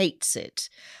she hates it.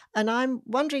 And I'm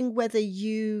wondering whether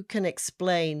you can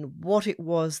explain what it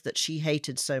was that she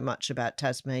hated so much about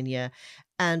Tasmania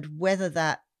and whether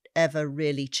that ever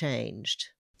really changed.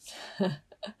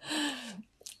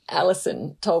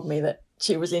 Alison told me that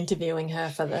she was interviewing her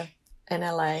for the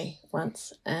NLA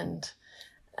once, and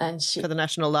she, for the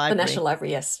National Library. The National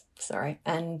Library, yes, sorry.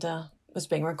 And was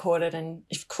being recorded. And,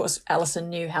 of course, Alison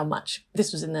knew how much,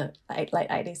 this was in the late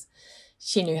 80s,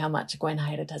 she knew how much Gwen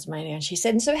hated Tasmania. And she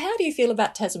said, and so how do you feel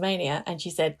about Tasmania? And she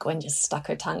said, Gwen just stuck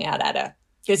her tongue out at her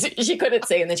because she couldn't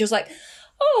see. And then she was like,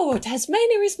 oh,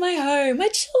 Tasmania is my home. My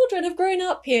children have grown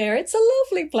up here. It's a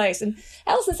lovely place. And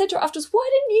Alison said to her afterwards, why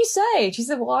didn't you say? She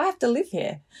said, well, I have to live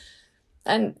here.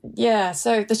 And yeah,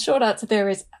 so the short answer there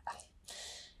is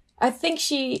I think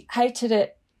she hated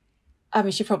it. I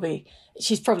mean,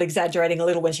 she's probably exaggerating a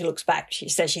little when she looks back. She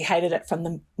says she hated it from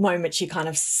the moment she kind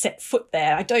of set foot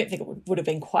there. I don't think it would have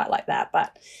been quite like that,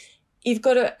 but you've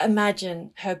got to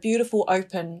imagine her beautiful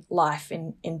open life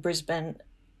in Brisbane,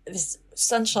 this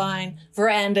sunshine,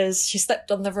 verandas. She slept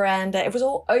on the veranda. It was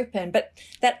all open, but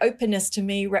that openness to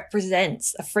me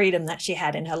represents a freedom that she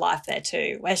had in her life there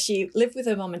too, where she lived with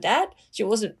her mum and dad. She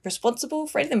wasn't responsible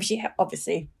for anything. She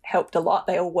obviously helped a lot.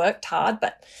 They all worked hard,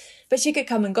 but she could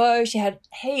come and go. She had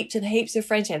heaps and heaps of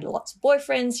friends. She had lots of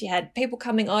boyfriends. She had people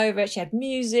coming over. She had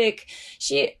music.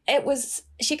 She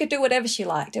could do whatever she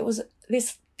liked. It was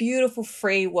this beautiful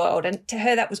free world, and to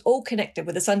her that was all connected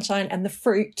with the sunshine and the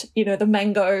fruit, the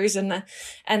mangoes and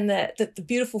the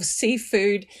beautiful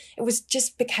seafood. It was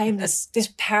just became this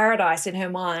paradise in her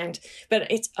mind. But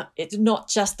it's not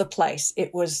just the place,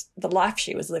 it was the life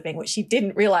she was living, which she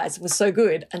didn't realize was so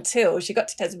good until she got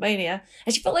to Tasmania,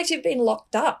 and she felt like she'd been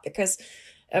locked up because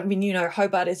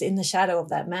Hobart is in the shadow of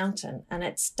that mountain and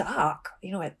it's dark,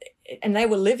 and they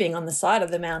were living on the side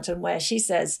of the mountain where she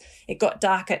says it got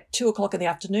dark at 2:00 in the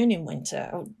afternoon in winter,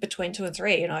 or between 2 and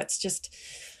 3. It's just,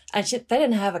 and they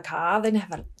didn't have a car. They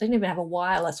didn't even have a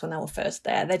wireless when they were first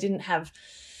there. They didn't have,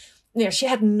 she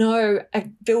had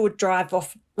Bill would drive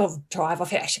off.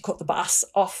 He actually caught the bus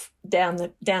off down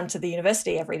to the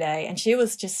university every day, and she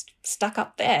was just stuck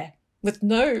up there with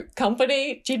no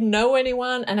company. She didn't know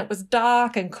anyone, and it was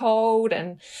dark and cold,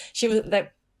 and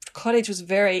that cottage was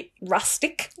very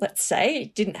rustic, let's say.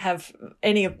 It didn't have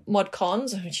any mod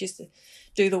cons. She used to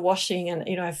do the washing, and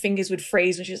her fingers would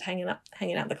freeze when she was hanging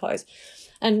out the clothes.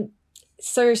 And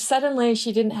so suddenly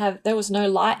there was no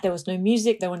light, there was no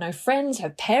music, there were no friends,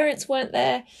 her parents weren't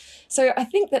there. So I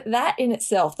think that in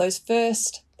itself, those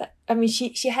first,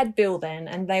 she had Bill then,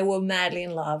 and they were madly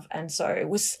in love, and so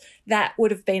that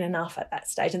would have been enough at that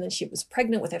stage. And then she was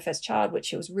pregnant with her first child, which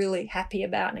she was really happy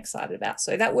about and excited about.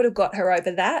 So that would have got her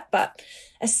over that. But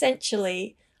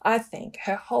essentially, I think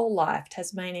her whole life,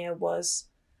 Tasmania was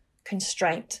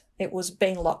constraint. It was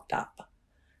being locked up,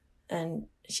 and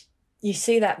you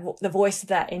see that the voice of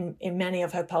that in many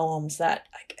of her poems, that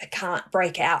I can't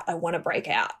break out. I want to break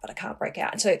out, but I can't break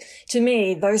out. And so to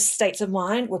me, those states of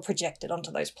mind were projected onto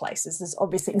those places. There's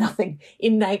obviously nothing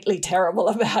innately terrible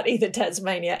about either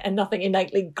Tasmania and nothing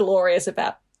innately glorious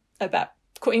about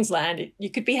Queensland. You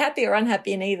could be happy or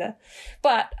unhappy in either.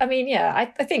 But I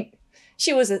think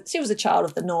she was a child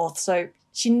of the North, so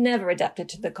she never adapted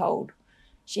to the cold.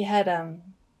 She had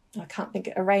I can't think,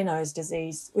 a Raynaud's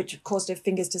disease, which caused her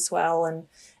fingers to swell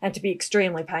and to be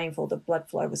extremely painful. The blood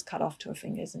flow was cut off to her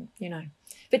fingers, and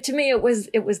But to me, it was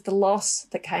the loss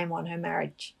that came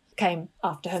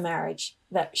after her marriage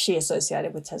that she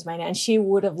associated with Tasmania, and she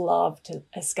would have loved to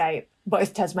escape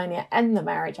both Tasmania and the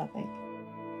marriage, I think.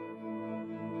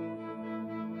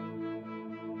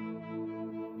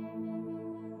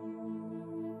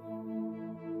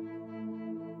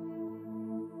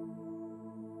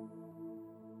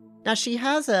 Now, she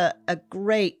has a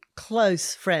great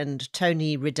close friend,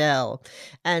 Tony Riddell,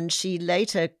 and she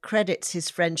later credits his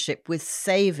friendship with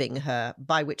saving her,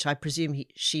 by which I presume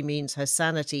she means her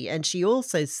sanity. And she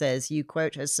also says, you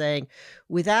quote her saying,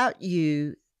 "Without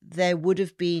you, there would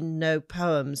have been no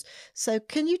poems." So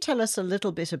can you tell us a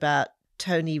little bit about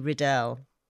Tony Riddell?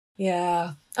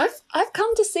 Yeah, I've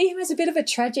come to see him as a bit of a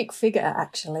tragic figure,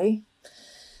 actually.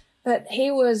 But he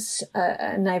was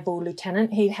a naval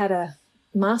lieutenant. He had a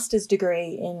master's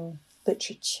degree in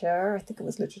literature, I think it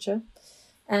was literature,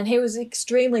 and he was an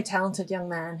extremely talented young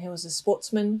man. He was a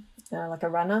sportsman, like a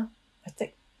runner. I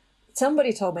think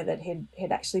somebody told me that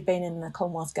he'd actually been in the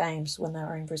Commonwealth Games when they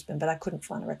were in Brisbane, but I couldn't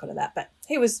find a record of that. But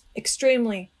he was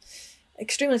extremely,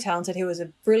 extremely talented. He was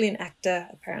a brilliant actor,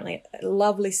 apparently a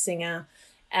lovely singer,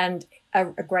 and a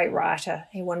great writer.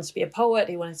 He wanted to be a poet.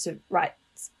 He wanted to write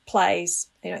plays.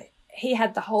 He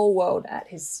had the whole world at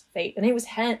his feet, and he was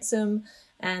handsome.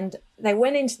 And they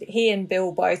went into he and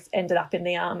Bill both ended up in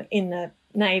the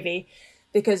Navy,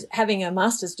 because having a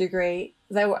master's degree,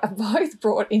 they were both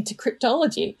brought into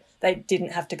cryptology. They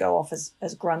didn't have to go off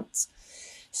as grunts.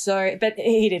 So, but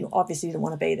he didn't want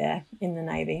to be there in the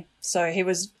Navy. So he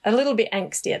was a little bit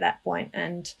angsty at that point,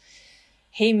 and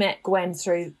he met Gwen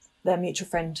through their mutual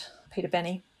friend, Peter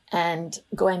Benny. And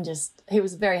Gwen he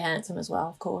was very handsome as well,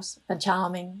 of course, and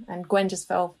charming. And Gwen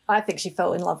I think she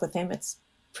fell in love with him. It's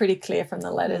pretty clear from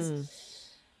the letters.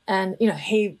 And, you know,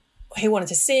 he wanted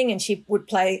to sing, and she would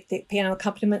play the piano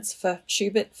accompaniments for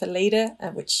Schubert, for Lieder,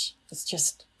 which was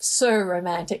just so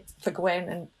romantic for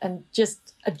Gwen and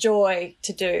just a joy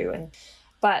to do.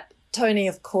 But Tony,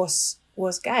 of course,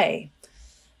 was gay.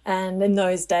 And in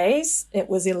those days, it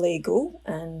was illegal,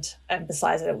 and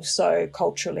besides it was so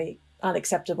culturally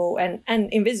unacceptable and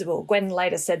invisible. Gwen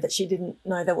later said that she didn't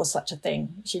know there was such a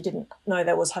thing. She didn't know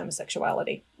there was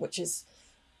homosexuality, which is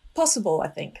possible, I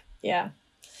think. Yeah.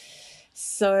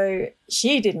 So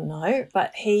she didn't know,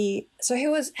 but he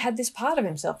had this part of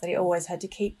himself that he always had to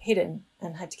keep hidden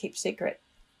and had to keep secret.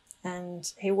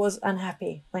 And he was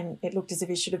unhappy when it looked as if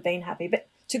he should have been happy. But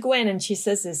to Gwen, and she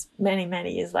says this many,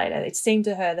 many years later, it seemed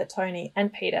to her that Tony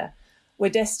and Peter were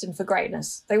destined for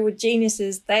greatness. They were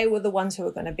geniuses. They were the ones who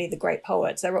were going to be the great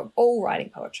poets. They were all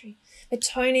writing poetry. But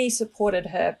Tony supported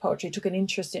her poetry, took an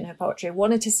interest in her poetry,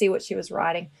 wanted to see what she was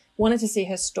writing, wanted to see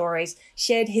her stories,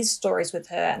 shared his stories with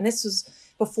her. And this was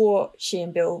before she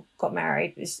and Bill got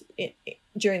married,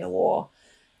 during the war.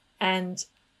 And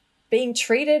being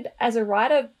treated as a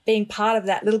writer, being part of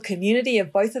that little community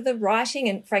of both of them writing,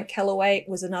 and Frank Calloway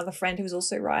was another friend who was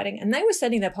also writing, and they were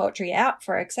sending their poetry out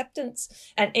for acceptance.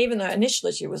 And even though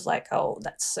initially she was like, oh,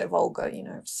 that's so vulgar, you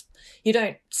know, you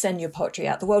don't send your poetry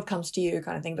out, the world comes to you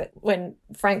kind of thing. But when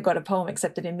Frank got a poem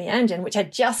accepted in Meanjin, which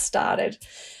had just started,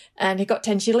 and he got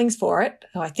 10 shillings for it,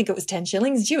 I think it was 10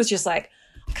 shillings, she was just like,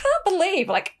 I can't believe,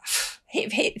 like,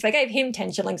 if they gave him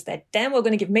 10 shillings, they're damn well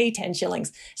going to give me 10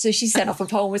 shillings. So she sent off a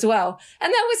poem as well.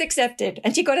 And that was accepted.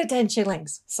 And she got her 10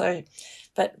 shillings. So,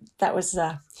 but that was,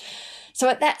 so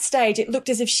at that stage, it looked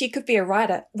as if she could be a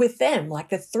writer with them, like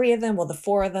the three of them or the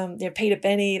four of them, you know, Peter,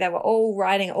 Benny, they were all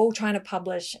writing, all trying to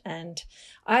publish. And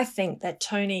I think that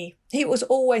Tony, he was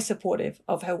always supportive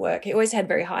of her work. He always had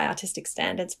very high artistic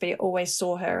standards, but he always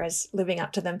saw her as living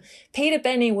up to them. Peter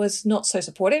Benny was not so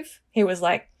supportive. He was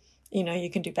like, you know, you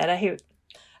can do better.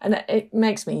 And it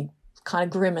makes me kind of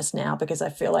grimace now because I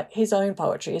feel like his own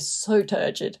poetry is so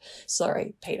turgid.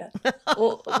 Sorry, Peter.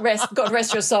 Well, God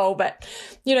rest your soul. But,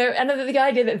 you know, and the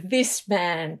idea that this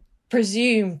man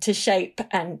presumed to shape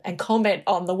and comment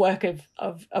on the work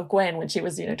of Gwen when she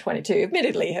was, you know, 22.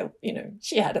 Admittedly, her, you know,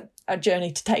 she had a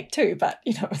journey to take too, but,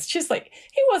 you know, it's just like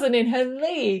he wasn't in her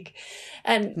league.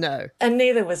 And no. And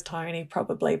neither was Tony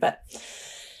probably. But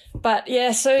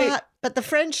yeah, so... But the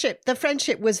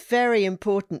friendship was very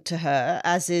important to her,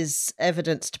 as is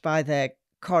evidenced by their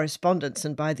correspondence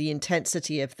and by the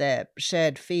intensity of their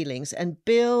shared feelings. And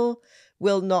Bill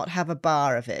will not have a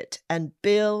bar of it. And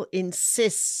Bill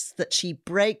insists that she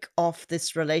break off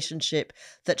this relationship,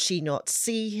 that she not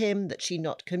see him, that she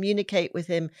not communicate with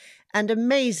him. And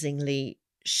amazingly,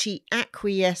 she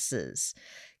acquiesces.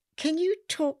 Can you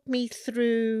talk me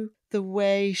through the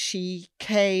way she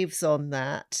caves on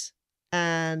that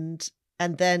and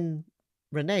then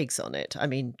reneges on it? I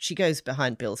mean, she goes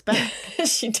behind Bill's back.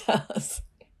 She does,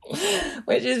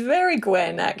 which is very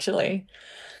Gwen, actually,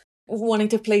 wanting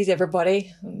to please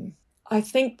everybody. I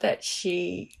think that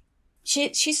she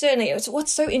certainly,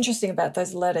 what's so interesting about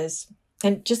those letters,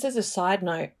 and just as a side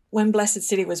note, when Blessed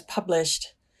City was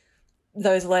published,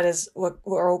 those letters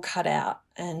were all cut out,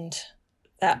 and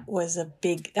that was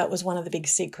one of the big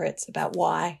secrets about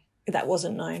why that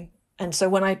wasn't known. And so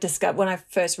when I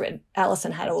first read,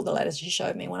 Alison had all the letters she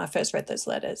showed me. When I first read those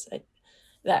letters,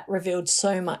 that revealed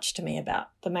so much to me about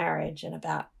the marriage and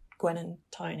about Gwen and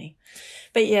Tony.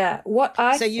 But yeah,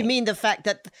 you mean the fact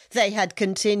that they had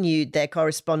continued their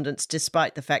correspondence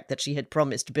despite the fact that she had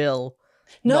promised Bill?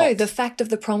 No, the fact of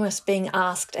the promise being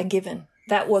asked and given.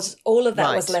 That was, all of that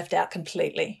right. was left out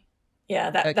completely. Yeah,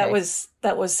 that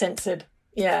was censored.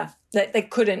 Yeah, they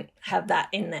couldn't have that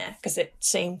in there because it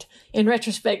seemed, in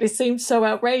retrospect, it seemed so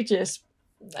outrageous.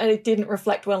 And it didn't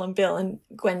reflect well on Bill. And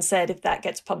Gwen said, if that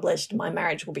gets published, my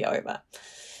marriage will be over.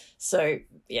 So,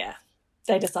 yeah,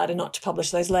 they decided not to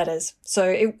publish those letters. So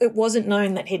it wasn't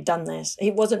known that he'd done this.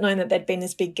 It wasn't known that there'd been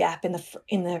this big gap in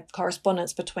the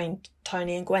correspondence between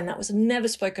Tony and Gwen. That was never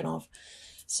spoken of.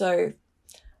 So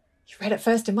you read it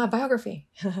first in my biography.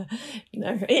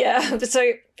 Yeah.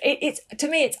 So it's to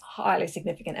me, it's highly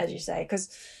significant, as you say, because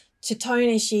to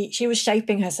Tony, she was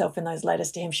shaping herself in those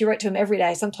letters to him. She wrote to him every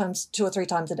day, sometimes 2 or 3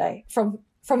 times a day from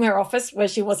her office where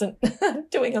she wasn't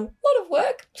doing a lot of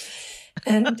work.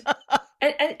 And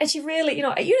she really, you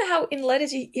know how in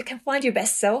letters you can find your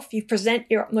best self, you present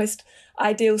your most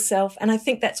ideal self. And I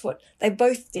think that's what they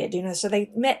both did, so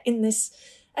they met in this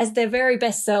as their very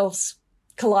best selves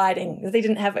colliding. They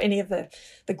didn't have any of the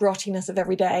grottiness of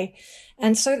every day.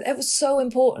 And so it was so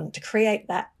important to create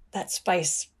that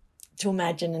space to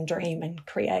imagine and dream and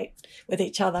create with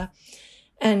each other.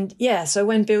 And yeah, so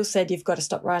when Bill said, "You've got to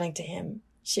stop writing to him,"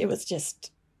 she was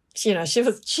just, you know, she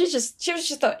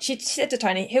just thought, she said to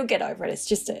Tony, "He'll get over it. It's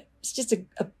just a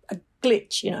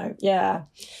glitch, you know." Yeah.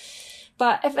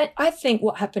 But I think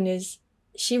what happened is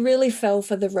she really fell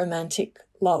for the romantic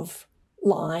love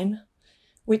line,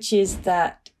 which is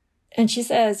that, and she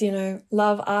says, you know,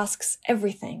 love asks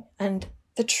everything, and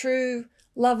the true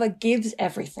lover gives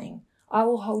everything. I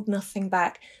will hold nothing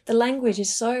back. The language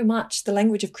is so much the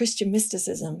language of Christian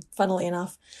mysticism, funnily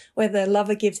enough, where the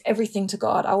lover gives everything to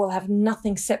God. I will have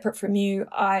nothing separate from you.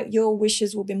 Your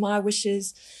wishes will be my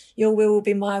wishes. Your will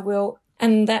be my will.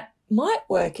 And that might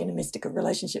work in a mystical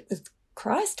relationship with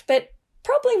Christ, but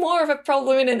probably more of a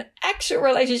problem in an actual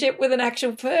relationship with an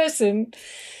actual person.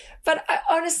 But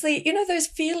honestly, you know, those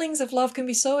feelings of love can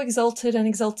be so exalted and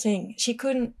exalting. She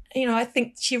couldn't, you know, I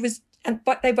think she was,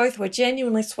 but they both were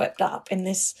genuinely swept up in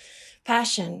this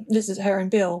passion. This is her and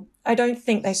Bill. I don't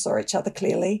think they saw each other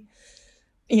clearly.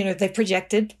 You know, they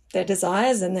projected their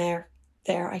desires and their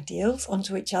ideals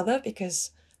onto each other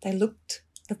because they looked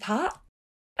the part.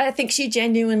 I think she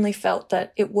genuinely felt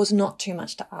that it was not too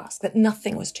much to ask, that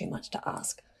nothing was too much to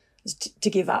ask, was to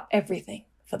give up everything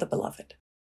for the beloved.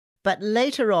 But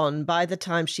later on, by the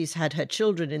time she's had her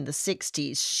children in the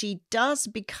 60s, she does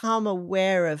become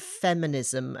aware of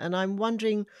feminism. And I'm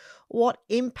wondering what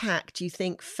impact you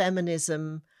think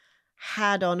feminism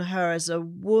had on her as a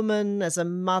woman, as a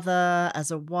mother,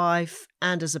 as a wife,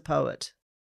 and as a poet.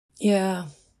 Yeah,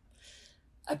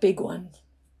 a big one.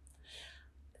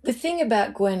 The thing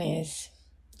about Gwen is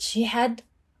she had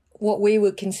what we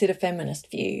would consider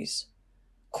feminist views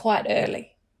quite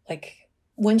early. Like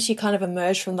when she kind of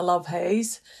emerged from the love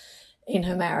haze in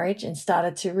her marriage and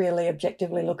started to really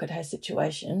objectively look at her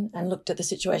situation and looked at the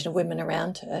situation of women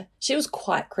around her, she was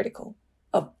quite critical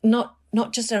of not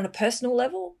just on a personal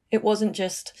level. It wasn't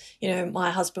just, you know, my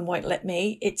husband won't let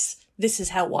me. It's this is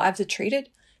how wives are treated.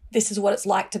 This is what it's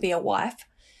like to be a wife.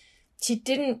 She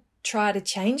didn't try to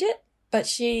change it, but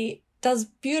she does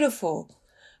beautiful,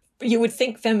 you would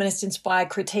think, feminist-inspired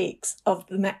critiques of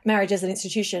the marriage as an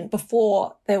institution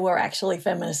before there were actually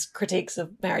feminist critiques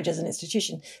of marriage as an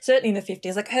institution. Certainly in the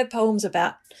 50s, like her poems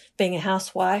about being a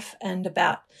housewife and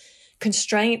about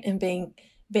constraint and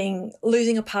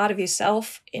losing a part of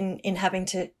yourself in having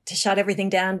to shut everything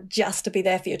down just to be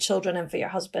there for your children and for your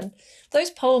husband. Those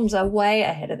poems are way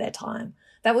ahead of their time.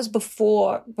 That was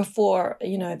before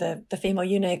you know, the female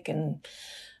eunuch and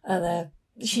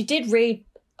she did read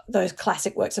those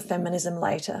classic works of feminism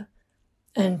later.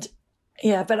 And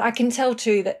yeah, but I can tell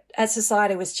too that as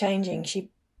society was changing,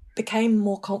 she became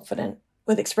more confident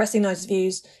with expressing those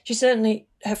views. She certainly,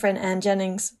 her friend Anne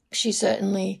Jennings, she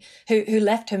certainly, who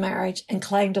left her marriage and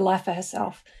claimed a life for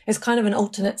herself. It's kind of an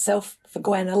alternate self for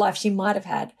Gwen, a life she might have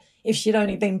had if she'd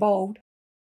only been bold.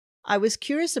 I was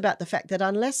curious about the fact that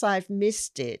unless I've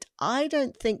missed it, I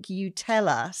don't think you tell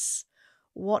us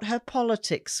what her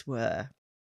politics were.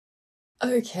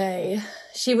 Okay.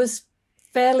 She was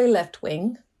fairly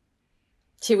left-wing.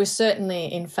 She was certainly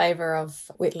in favour of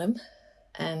Whitlam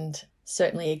and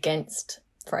certainly against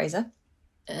Fraser.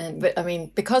 But I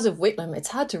mean, because of Whitlam, it's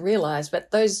hard to realise,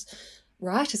 but those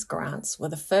writers' grants were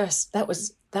the first. That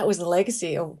was the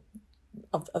legacy of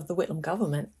the Whitlam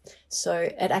government. So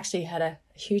it actually had a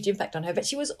huge impact on her. But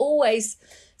she was always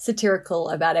satirical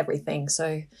about everything.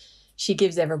 So she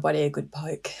gives everybody a good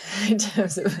poke in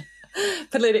terms of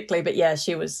politically. But yeah,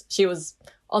 she was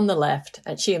on the left,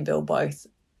 and she and Bill both,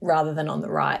 rather than on the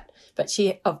right. But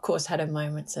she, of course, had her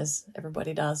moments, as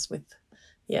everybody does, with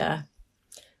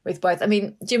both. I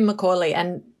mean, Jim Macaulay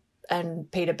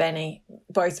and Peter Benny,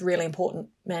 both really important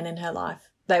men in her life.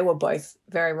 They were both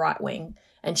very right-wing,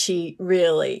 and she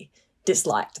really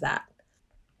disliked that.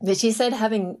 But she said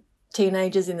having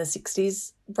teenagers in the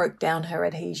 60s broke down her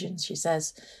adhesions, she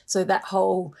says. So that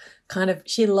whole kind of,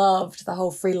 she loved the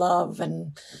whole free love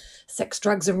and sex,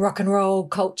 drugs and rock and roll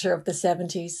culture of the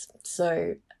 70s.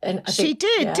 So, and I think, she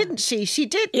did, didn't she? She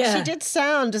did. Yeah. She did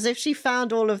sound as if she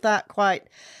found all of that quite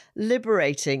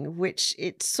liberating, which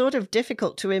it's sort of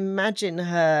difficult to imagine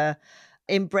her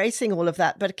embracing all of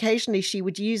that. But occasionally she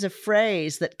would use a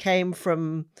phrase that came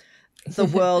from the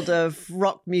world of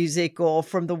rock music or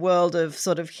from the world of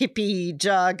sort of hippie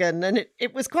jargon. And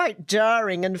it was quite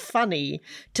jarring and funny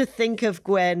to think of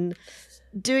Gwen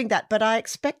doing that. But I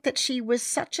expect that she was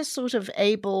such a sort of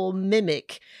able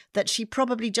mimic that she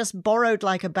probably just borrowed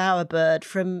like a bowerbird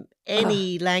from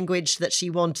any language that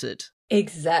she wanted.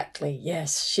 Exactly.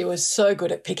 Yes. She was so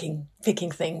good at picking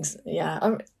things.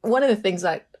 Yeah. One of the things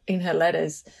in her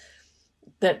letters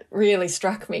that really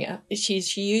struck me is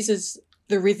she uses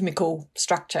the rhythmical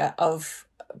structure of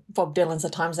Bob Dylan's The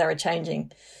Times They Were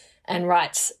Changing. and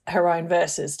writes her own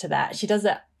verses to that. She does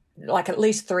that like at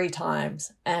least 3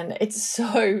 times, and it's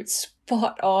so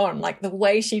spot on. Like the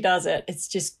way she does it, it's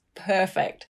just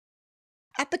perfect.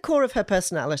 At the core of her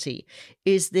personality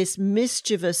is this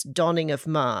mischievous donning of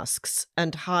masks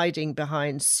and hiding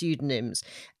behind pseudonyms,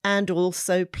 and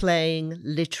also playing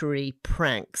literary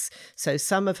pranks. So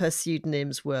some of her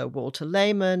pseudonyms were Walter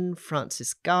Layman,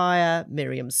 Francis Geyer,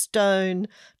 Miriam Stone,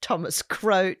 Thomas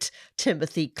Croat,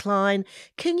 Timothy Klein.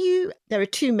 There are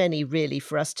too many really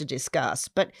for us to discuss,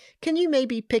 but can you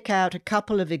maybe pick out a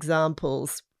couple of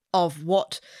examples of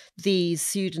what these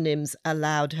pseudonyms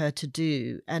allowed her to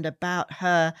do and about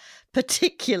her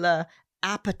particular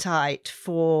appetite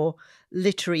for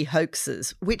literary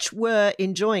hoaxes, which were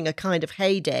enjoying a kind of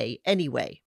heyday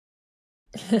anyway?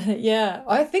 Yeah,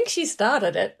 I think she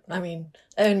started it. I mean,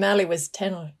 Ern Malley was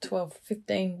 10 or 12,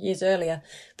 15 years earlier.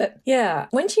 But yeah,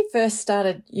 when she first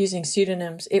started using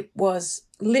pseudonyms, it was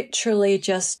literally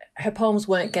just her poems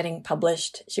weren't getting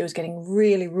published. She was getting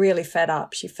really, really fed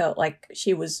up. She felt like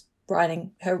she was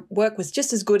writing, her work was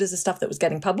just as good as the stuff that was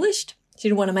getting published. She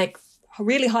didn't want to make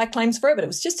really high claims for it, but it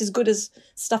was just as good as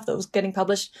stuff that was getting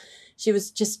published. She was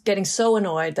just getting so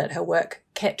annoyed that her work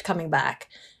kept coming back.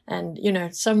 And, you know,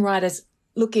 some writers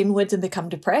look inwards and become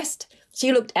depressed.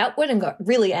 She looked outward and got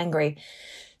really angry.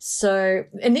 So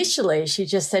initially she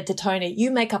just said to Tony,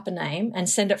 you make up a name and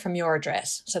send it from your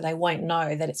address so they won't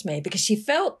know that it's me, because she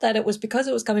felt that it was because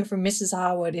it was coming from Mrs.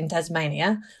 Harwood in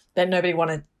Tasmania that nobody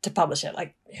wanted to publish it.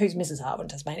 Like, who's Mrs. Harwood in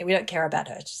Tasmania? We don't care about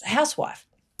her. She's a housewife.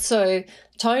 So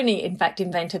Tony, in fact,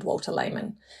 invented Walter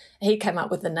Layman. He came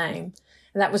up with the name,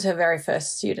 and that was her very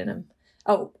first pseudonym.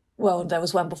 Oh, well, there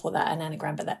was one before that, an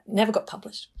anagram, but that never got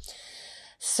published.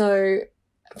 So,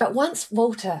 but once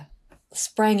Walter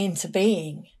sprang into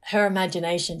being, her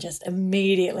imagination just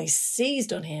immediately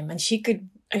seized on him, and she could,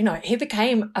 you know, he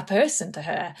became a person to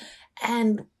her.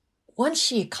 And once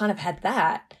she kind of had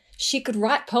that, she could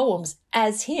write poems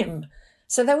as him.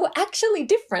 So they were actually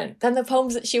different than the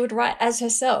poems that she would write as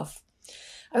herself.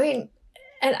 I mean,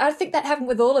 and I think that happened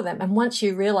with all of them. And once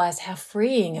you realize how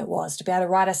freeing it was to be able to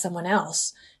write as someone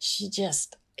else, she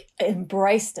just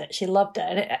embraced it. She loved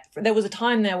it. And there was a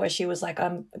time there where she was like,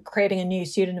 I'm creating a new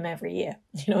pseudonym every year,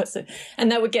 you know,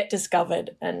 and they would get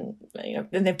discovered, and, you know,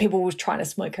 and then people were trying to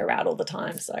smoke her out all the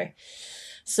time.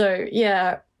 So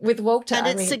yeah, with Walter. And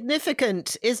it's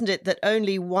significant, isn't it, that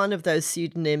only one of those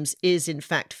pseudonyms is in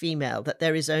fact female, that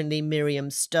there is only Miriam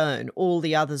Stone. All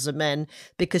the others are men,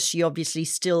 because she obviously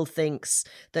still thinks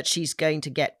that she's going to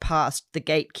get past the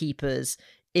gatekeepers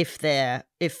if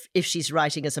she's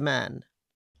writing as a man.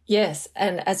 Yes,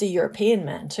 and as a European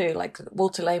man too, like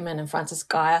Walter Layman and Francis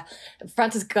Geyer.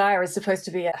 Francis Geyer is supposed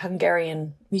to be a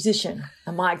Hungarian musician,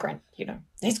 a migrant, you know.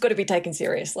 He's got to be taken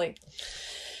seriously.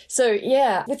 So,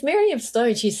 yeah, with Miriam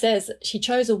Stone, she says she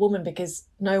chose a woman because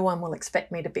no one will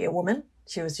expect me to be a woman.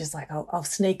 She was just like, I'll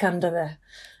sneak under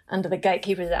the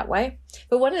gatekeepers that way.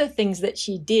 But one of the things that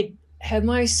she did, her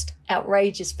most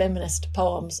outrageous feminist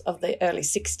poems of the early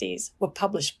 60s were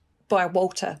published by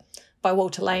Walter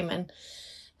Layman.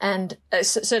 And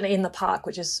certainly In the Park,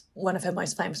 which is one of her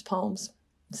most famous poems,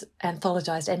 it's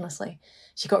anthologized endlessly.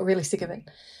 She got really sick of it.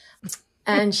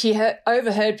 And she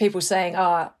overheard people saying,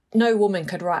 no woman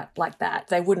could write like that.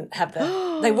 They wouldn't have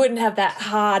that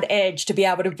hard edge to be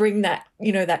able to bring that,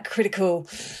 you know, that critical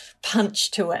punch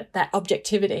to it, that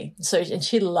objectivity. So, and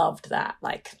she loved that.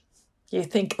 Like, you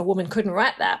think a woman couldn't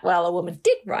write that? Well, a woman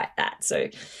did write that. So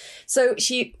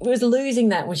she was losing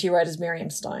that when she wrote as Miriam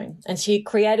Stone, and she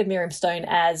created Miriam Stone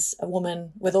as a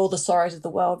woman with all the sorrows of the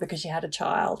world because she had a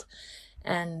child.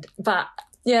 But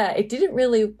yeah, it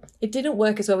didn't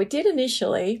work as well. It did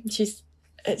initially.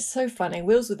 It's so funny,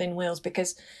 Wheels Within Wheels,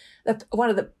 because one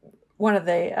of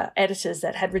the editors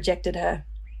that had rejected her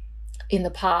in the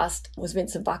past was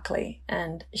Vincent Buckley,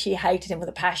 and she hated him with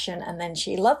a passion, and then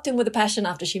she loved him with a passion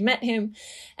after she met him,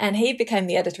 and he became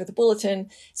the editor of the Bulletin.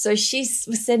 So she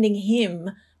was sending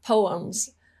him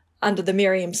poems under the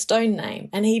Miriam Stone name,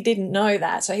 and he didn't know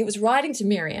that. So he was writing to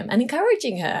Miriam and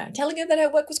encouraging her, telling her that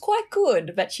her work was quite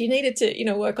good, but she needed to, you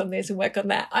know, work on this and work on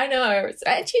that. I know.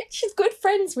 And she's good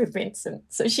friends with Vincent.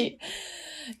 So she,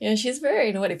 you know, she's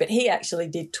very naughty, but he actually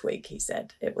did tweak, he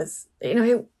said. It was, you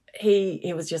know,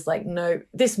 he was just like, no,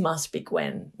 this must be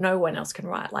Gwen. No one else can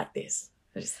write like this.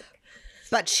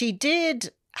 But she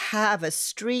did have a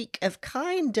streak of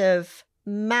kind of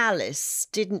malice,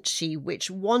 didn't she,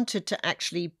 which wanted to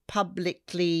actually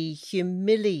publicly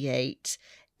humiliate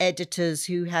editors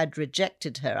who had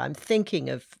rejected her. I'm thinking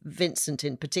of Vincent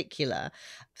in particular.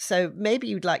 So maybe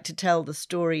you'd like to tell the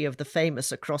story of the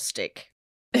famous acrostic.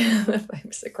 The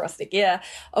famous acrostic, yeah.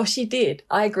 Oh, she did.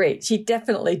 I agree. She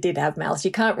definitely did have malice.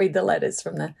 You can't read the letters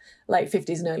from the late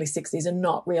 50s and early 60s and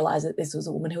not realise that this was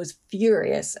a woman who was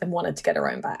furious and wanted to get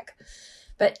her own back.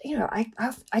 But, you know,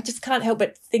 I just can't help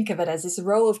but think of it as this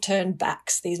row of turned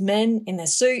backs, these men in their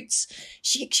suits.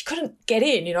 She couldn't get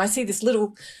in. You know, I see this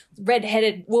little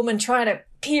red-headed woman trying to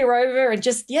peer over and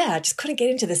just couldn't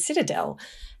get into the citadel.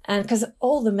 And because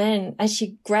all the men, as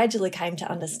she gradually came to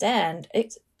understand,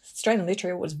 Australian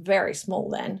literature was very small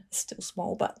then, still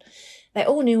small, but they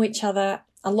all knew each other.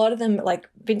 A lot of them, like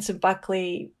Vincent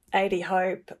Buckley, A.D.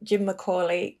 Hope, Jim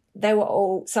Macaulay,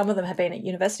 some of them had been at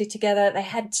university together. They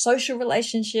had social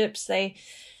relationships. They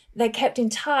kept in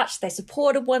touch. They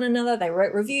supported one another. They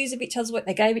wrote reviews of each other's work.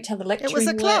 They gave each other lecturing work. It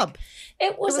was a club.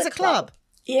 It was a club.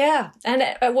 Yeah, and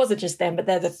it wasn't just them, but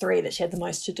they're the three that she had the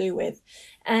most to do with.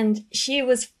 And she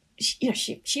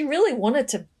really wanted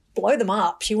to blow them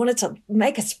up. She wanted to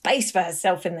make a space for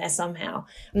herself in there somehow.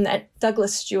 And that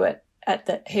Douglas Stewart,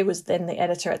 he was then the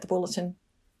editor at the Bulletin,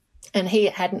 and he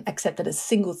hadn't accepted a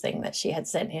single thing that she had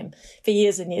sent him for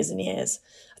years and years and years.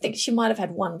 I think she might have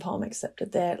had one poem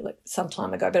accepted there some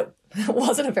time ago, but it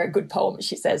wasn't a very good poem,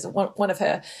 she says. One of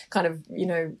her kind of, you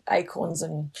know, acorns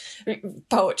and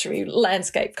poetry,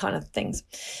 landscape kind of things.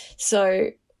 So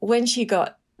when she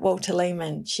got Walter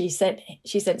Lehman, she sent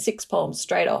 6 poems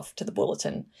straight off to the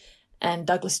Bulletin, and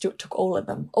Douglas Stewart took all of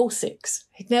them, all 6.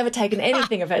 He'd never taken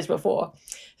anything of hers before.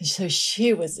 And so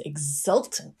she was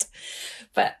exultant.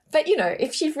 But you know,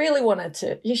 if she really wanted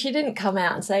to, she didn't come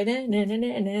out and say,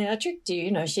 no, I tricked you.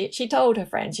 You know, she told her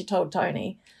friend, she told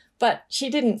Tony, but she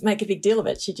didn't make a big deal of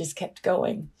it. She just kept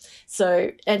going.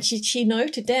 So, and she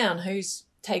noted down who's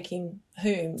taking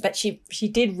whom, but she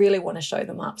did really want to show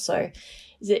them up. So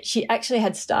she actually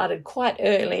had started quite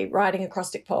early writing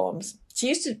acrostic poems. She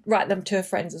used to write them to her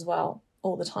friends as well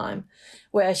all the time,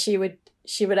 where she would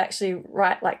actually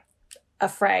write like a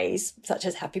phrase such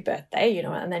as happy birthday, you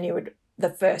know, and then the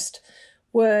first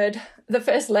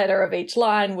letter of each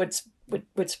line would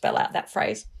spell out that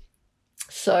phrase.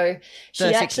 So she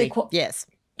actually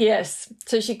Yes.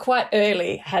 So she quite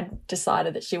early had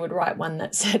decided that she would write one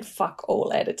that said fuck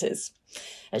all editors.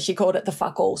 And she called it the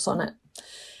fuck all sonnet.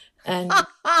 And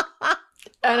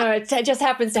I know it just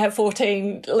happens to have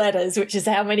 14 letters, which is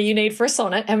how many you need for a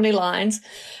sonnet, how many lines.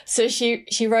 So she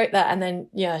wrote that, and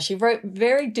then, she wrote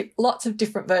lots of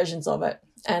different versions of it.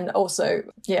 And also,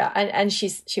 and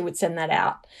she would send that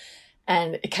out.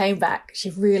 And it came back. She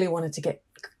really wanted to get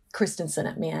Christensen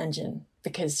at Meanjin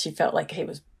because she felt like he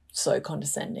was so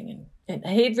condescending, and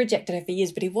he'd rejected her for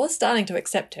years, but he was starting to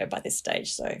accept her by this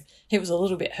stage. So he was a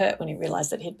little bit hurt when he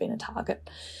realised that he'd been a target.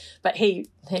 But he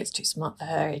was too smart for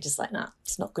her. He just like, nah,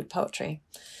 it's not good poetry.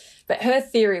 But her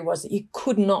theory was that you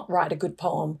could not write a good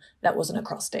poem that was an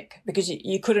acrostic, because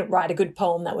you couldn't write a good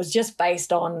poem that was just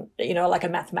based on, like a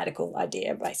mathematical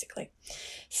idea, basically.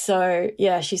 So,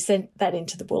 she sent that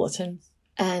into the Bulletin.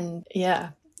 And,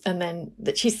 and then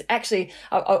she's actually,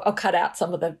 I'll cut out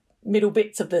some of the middle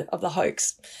bits of the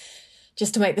hoax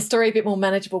just to make the story a bit more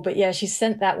manageable. But she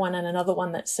sent that one and another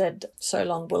one that said So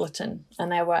Long Bulletin.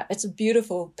 And it's a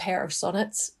beautiful pair of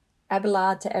sonnets,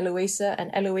 Abelard to Eloisa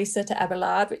and Eloisa to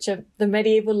Abelard, which are the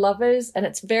medieval lovers. And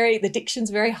the diction's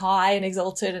very high and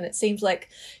exalted. And it seems like,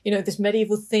 this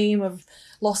medieval theme of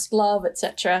lost love,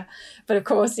 etc. But of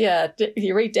course, if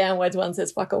you read downwards, one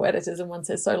says fuck all editors and one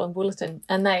says So Long Bulletin.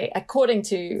 And they, according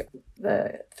to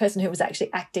the person who was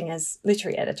actually acting as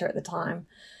literary editor at the time,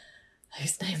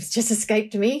 whose name's just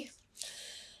escaped me,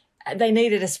 they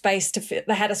needed a space to fill.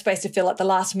 They had a space to fill at the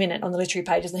last minute on the literary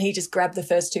pages, and he just grabbed the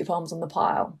first 2 poems on the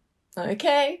pile.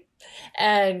 Okay.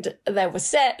 And they were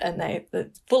set, and the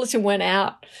Bulletin went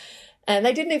out, and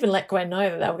they didn't even let Gwen know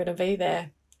that they were going to be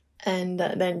there. And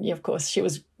then, of course, she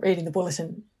was reading the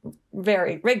Bulletin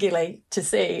very regularly to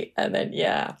see. And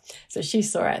then, so she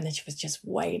saw it, and then she was just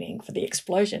waiting for the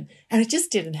explosion. And it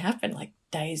just didn't happen. Like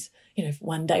days,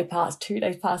 1 day passed, 2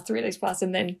 days passed, 3 days passed.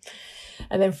 And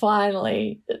then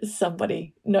finally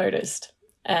somebody noticed.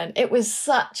 And it was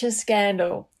such a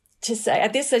scandal to say,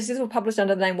 at this stage, this was published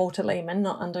under the name Walter Lehman,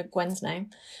 not under Gwen's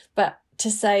name, but to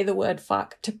say the word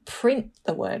fuck, to print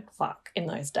the word fuck in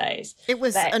those days. It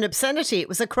was an obscenity. It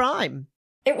was a crime.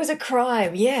 It was a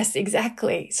crime. Yes,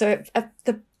 exactly. So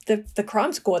the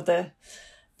crime squad, they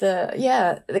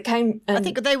came. And, I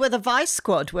think they were the Vice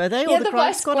Squad, were they? Yeah, or the crime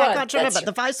Vice squad? Squad. I can't remember.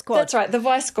 The Vice Squad. That's right. The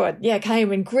Vice Squad,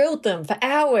 came and grilled them for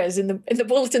hours in the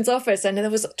Bulletin's office. And there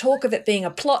was talk of it being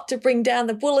a plot to bring down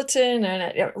the Bulletin and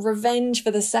a revenge for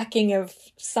the sacking of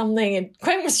something. And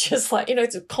Gwen was just like,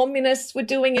 the communists were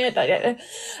doing it.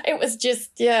 It was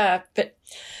just, but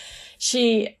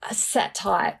she sat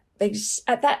tight.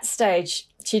 At that stage,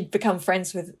 she'd become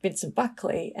friends with Vincent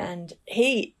Buckley, and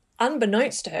he,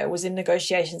 unbeknownst to her, was in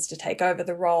negotiations to take over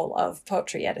the role of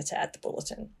poetry editor at the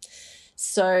Bulletin.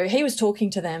 So he was talking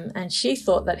to them, and she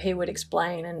thought that he would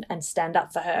explain and stand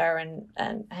up for her,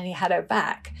 and he had her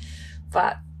back.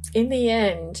 But in the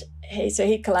end,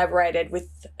 he collaborated with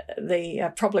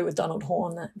probably with Donald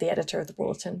Horne, the editor of the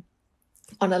Bulletin,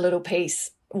 on a little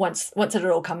piece once it had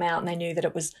all come out, and they knew that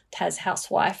it was Tas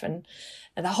Housewife, and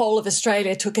the whole of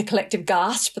Australia took a collective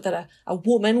gasp that a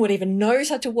woman would even know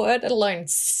such a word, let alone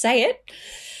say it.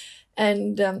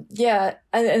 And and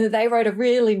they wrote a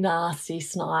really nasty,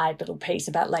 snide little piece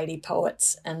about lady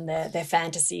poets and their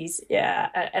fantasies,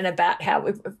 and about how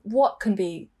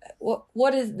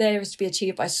what is there is to be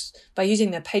achieved by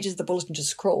using the pages of the Bulletin to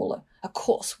scrawl a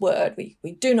coarse word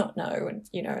we do not know, and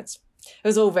it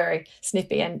was all very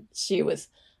snippy, and she was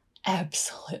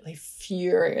absolutely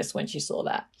furious when she saw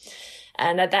that.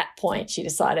 And at that point, she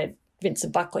decided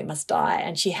Vincent Buckley must die,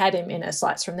 and she had him in her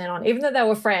sights from then on. Even though they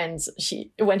were friends,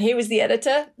 when he was the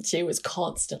editor, she was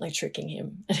constantly tricking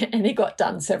him, and he got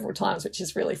done several times, which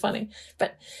is really funny.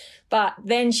 But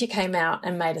then she came out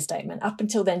and made a statement. Up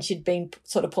until then, she'd been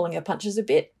sort of pulling her punches a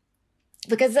bit,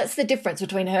 because that's the difference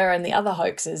between her and the other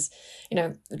hoaxes.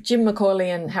 Jim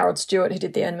McCauley and Harold Stewart, who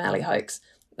did the Ern Malley hoax,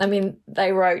 I mean,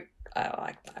 they wrote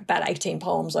about 18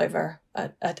 poems over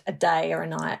a day or a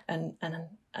night, and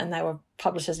they were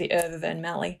published as the Irv of Ern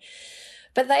Malley.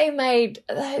 But they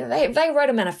wrote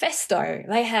a manifesto.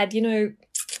 They had,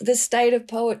 the state of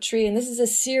poetry, and this is a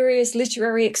serious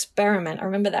literary experiment. I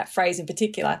remember that phrase in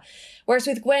particular. Whereas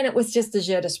with Gwen, it was just a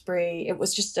jeu d'esprit. It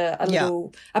was just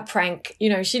a prank.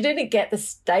 She didn't get the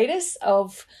status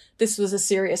of this was a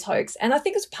serious hoax. And I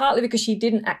think it's partly because she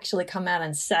didn't actually come out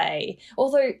and say,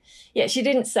 although, she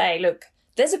didn't say, look,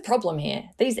 there's a problem here.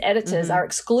 These editors are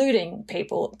excluding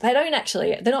people. They're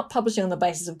not publishing on the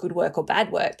basis of good work or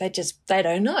bad work. They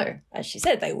don't know. As she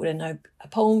said, they wouldn't know a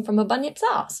poem from a bunyip's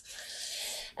ass.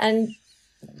 And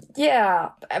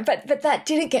but that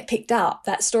didn't get picked up.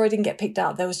 That story didn't get picked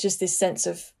up. There was just this sense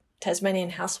of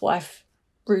Tasmanian housewife,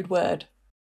 rude word.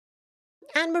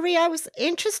 Anne-Marie, I was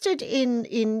interested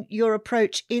in your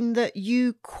approach in that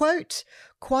you quote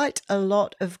quite a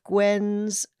lot of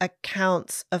Gwen's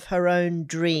accounts of her own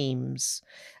dreams.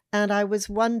 And I was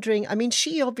wondering, I mean,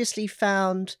 she obviously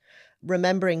found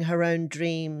remembering her own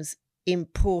dreams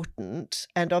important,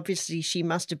 and obviously she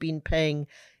must have been paying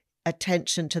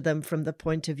attention to them from the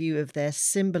point of view of their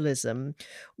symbolism.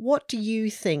 What do you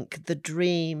think the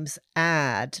dreams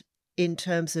add in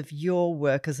terms of your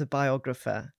work as a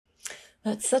biographer?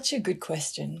 That's such a good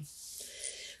question,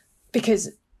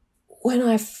 because one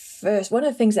of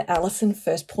the things that Alison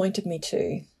first pointed me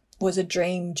to was a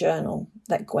dream journal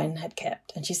that Gwen had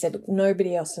kept. And she said, look,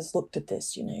 nobody else has looked at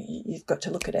this, you've got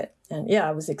to look at it. And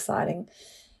it was exciting.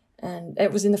 And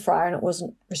it was in the Friar and it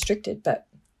wasn't restricted,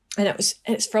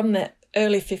 it's from the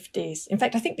early 50s. In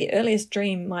fact, I think the earliest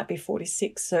dream might be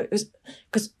 46. So it was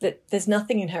because there's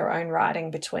nothing in her own writing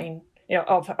between,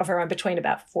 of her own between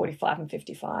about 45 and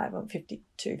 55 or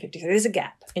 52, 53. There's a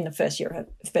gap in the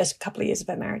first couple of years of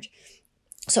her marriage.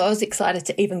 So I was excited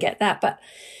to even get that. But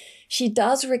she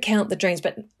does recount the dreams,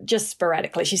 but just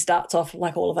sporadically. She starts off,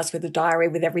 like all of us, with a diary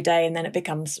with every day, and then it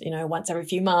becomes, once every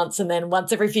few months, and then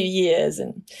once every few years.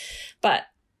 But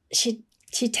she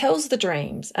tells the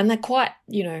dreams, and they're quite,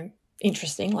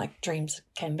 interesting, like dreams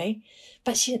can be.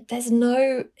 But she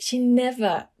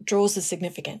never draws the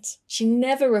significance. She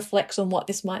never reflects on what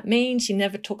this might mean. She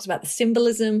never talks about the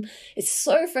symbolism. It's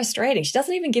so frustrating. She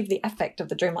doesn't even give the affect of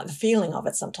the dream, like the feeling of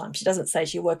it sometimes. She doesn't say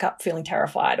she woke up feeling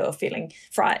terrified or feeling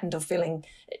frightened or feeling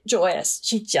joyous.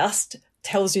 She just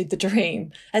tells you the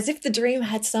dream as if the dream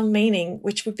had some meaning,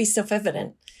 which would be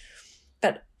self-evident.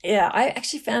 But I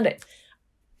actually found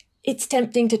it's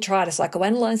tempting to try to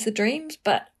psychoanalyze the dreams,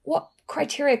 but what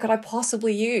criteria could I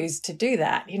possibly use to do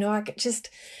that?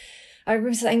 I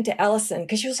remember saying to Alison,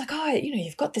 because she was like,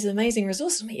 you've got this amazing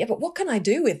resource. I'm like, yeah, but what can I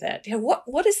do with it?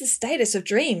 What is the status of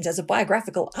dreams as a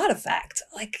biographical artifact?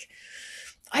 Like,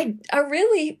 I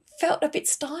really felt a bit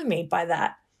stymied by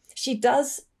that. She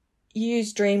does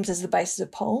use dreams as the basis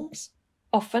of poems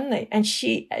often, and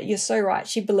you're so right,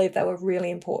 she believed they were really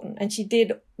important, and she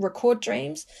did record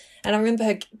dreams. And I remember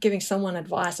her giving someone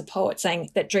advice, a poet, saying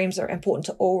that dreams are important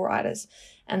to all writers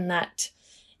and that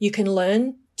you can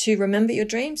learn to remember your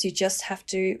dreams. You just have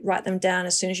to write them down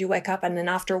as soon as you wake up, and then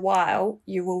after a while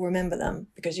you will remember them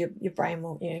because your brain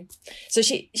will, So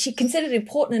she considered it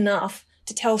important enough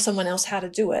to tell someone else how to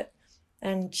do it,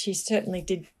 and she certainly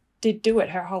did do it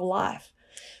her whole life.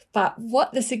 But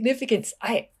what the significance,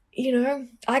 I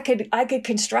could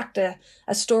construct a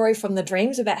story from the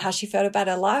dreams about how she felt about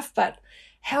her life, but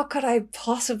how could I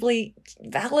possibly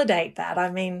validate that?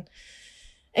 I mean,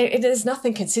 there's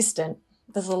nothing consistent.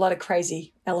 There's a lot of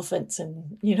crazy elephants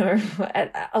and, you know,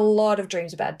 a lot of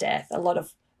dreams about death, a lot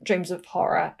of dreams of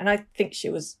horror. And I think she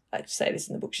was, I say this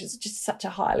in the book, she's just such a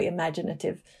highly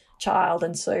imaginative child.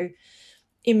 And so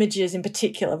images in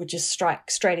particular would just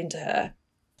strike straight into her.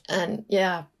 And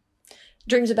yeah,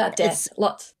 dreams about death,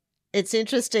 lots. It's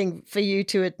interesting for you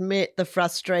to admit the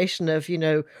frustration of, you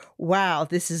know, wow,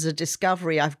 this is a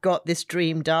discovery. I've got this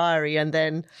dream diary and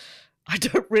then I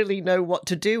don't really know what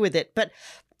to do with it. But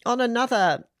on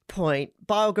another point,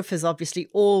 biographers obviously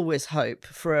always hope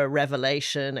for a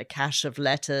revelation, a cache of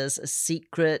letters, a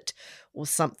secret, or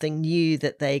something new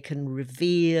that they can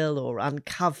reveal or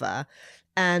uncover.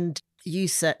 And you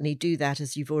certainly do that,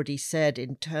 as you've already said,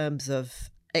 in terms of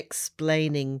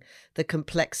explaining the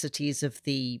complexities of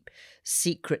the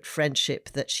secret friendship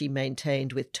that she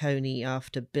maintained with Tony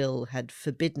after Bill had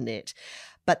forbidden it.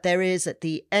 But there is, at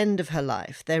the end of her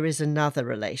life, there is another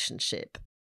relationship.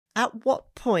 At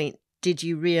what point did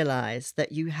you realize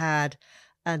that you had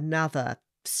another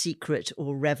secret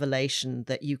or revelation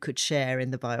that you could share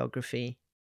in the biography?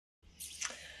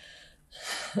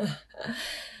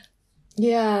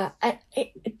 Yeah,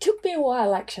 it took me a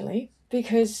while, actually,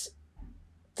 because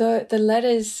the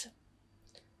letters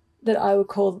that I would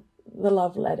call the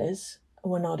love letters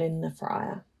were not in the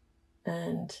Friar,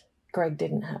 and Greg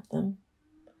didn't have them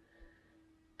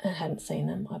and hadn't seen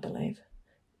them, I believe.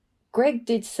 Greg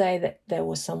did say that there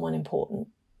was someone important,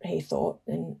 he thought,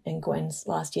 in Gwen's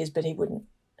last years, but he wouldn't.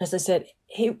 As I said,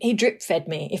 he drip fed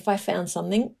me. If I found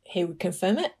something, he would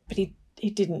confirm it, but he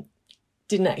didn't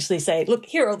actually say, look,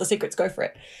 here are all the secrets, go for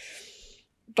it.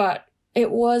 But it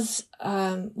was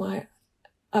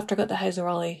after I got the Hazel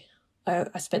Raleigh,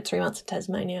 I spent 3 months in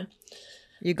Tasmania.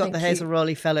 You got the Hazel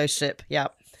Raleigh Fellowship, yeah.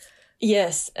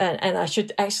 Yes, and I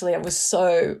should actually, it's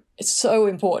so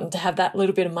important to have that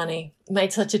little bit of money. It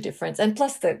made such a difference. And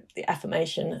plus the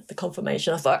affirmation, the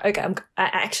confirmation, I thought, okay, I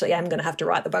actually am going to have to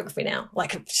write the biography now.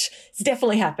 Like, it's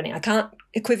definitely happening. I can't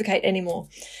equivocate anymore.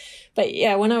 But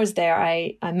yeah, when I was there,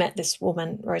 I met this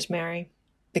woman, Rosemary,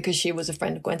 because she was a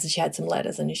friend of Gwen's and she had some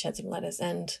letters. I knew she had some letters.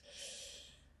 And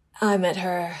I met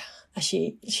her.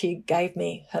 She gave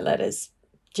me her letters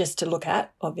just to look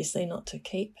at, obviously not to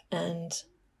keep. And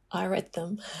I read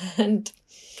them. And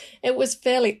it was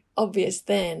fairly obvious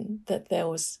then that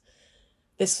this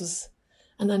was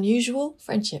an unusual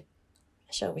friendship,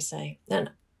 shall we say. And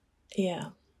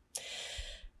yeah.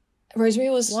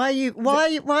 Rosemary was...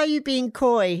 Why are you being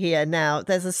coy here now?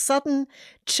 There's a sudden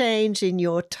change in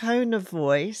your tone of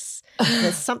voice.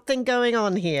 There's something going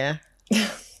on here.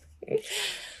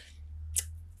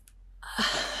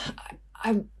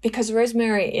 Because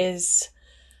Rosemary is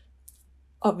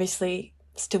obviously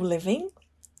still living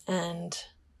and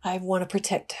I want to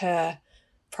protect her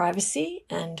privacy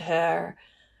and her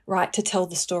right to tell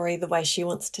the story the way she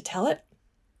wants to tell it.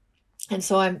 And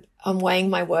so I'm weighing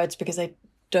my words because I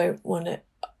don't want to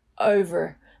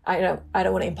I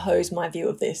don't want to impose my view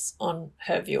of this on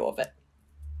her view of it,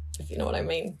 if you know what I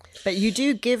mean. But you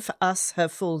do give us her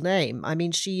full name. I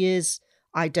mean, she is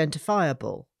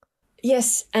identifiable.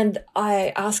 Yes, and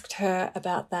I asked her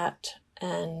about that,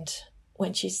 and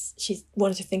when she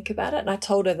wanted to think about it, and I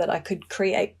told her that I could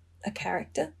create a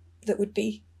character that would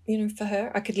be, for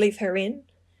her. I could leave her in,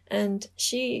 and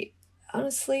she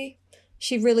honestly,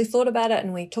 she really thought about it,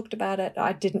 and we talked about it.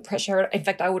 I didn't pressure her. In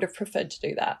fact, I would have preferred to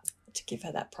do that, to give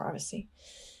her that privacy.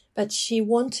 But she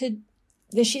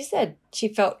said she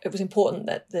felt it was important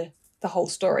that the whole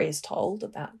story is told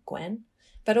about Gwen,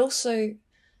 but also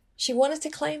she wanted to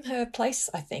claim her place,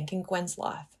 I think, in Gwen's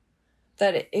life,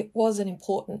 that it was an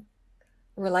important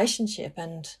relationship.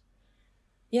 And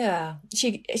yeah,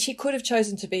 she could have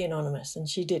chosen to be anonymous and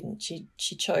she didn't. She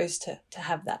chose to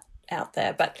have that out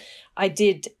there. But I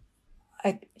gave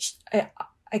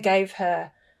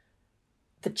her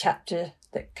the chapter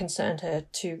that concerned her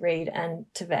to read and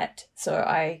to vet. So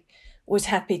I was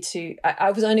happy I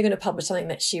was only going to publish something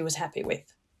that she was happy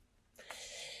with.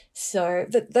 So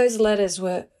those letters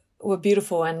were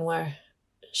beautiful and were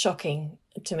shocking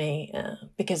to me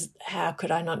because how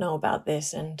could I not know about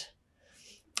this? And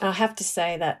I have to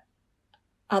say that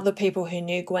other people who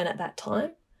knew Gwen at that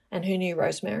time and who knew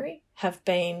Rosemary have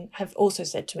also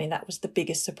said to me that was the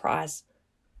biggest surprise,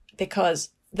 because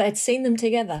they'd seen them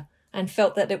together and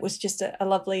felt that it was just a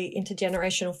lovely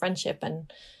intergenerational friendship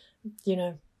and,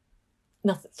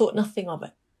 thought nothing of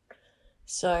it.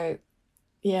 So,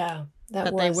 yeah,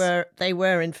 but they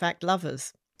were in fact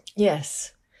lovers.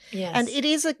 Yes. Yes. And it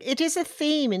is a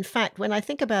theme, in fact, when I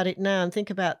think about it now and think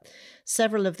about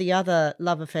several of the other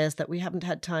love affairs that we haven't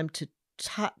had time to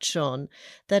touch on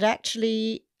that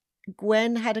actually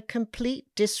Gwen had a complete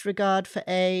disregard for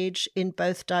age in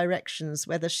both directions,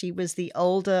 whether she was the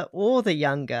older or the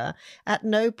younger. At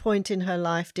no point in her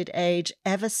life did age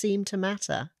ever seem to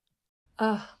matter.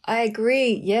 I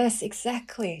agree. Yes,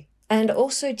 exactly. And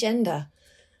also gender.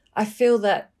 I feel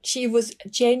that she was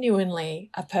genuinely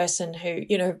a person who,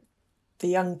 the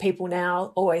young people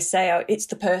now always say, oh, it's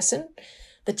the person,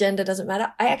 the gender doesn't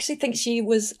matter. I actually think she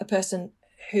was a person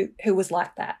who was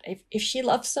like that. If she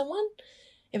loved someone,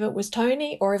 if it was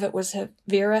Tony or if it was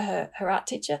Vera, her art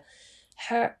teacher,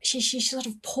 she sort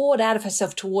of poured out of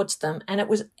herself towards them, and it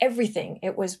was everything.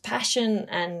 It was passion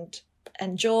and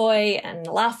joy and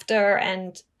laughter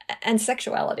and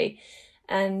sexuality.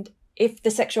 And if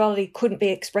the sexuality couldn't be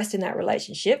expressed in that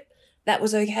relationship, that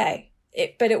was okay.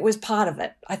 But it was part of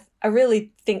it. I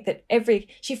really think that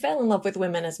she fell in love with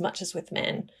women as much as with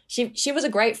men. She was a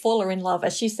great faller in love,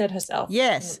 as she said herself.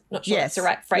 Yes. I'm not sure yes. that's the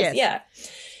right phrase. Yes. Yeah.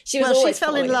 She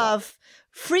fell in love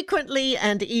frequently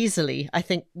and easily, I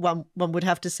think one would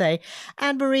have to say.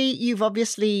 Anne-Marie, you've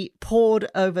obviously pored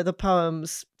over the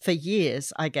poems for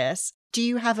years, I guess. Do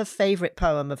you have a favourite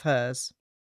poem of hers?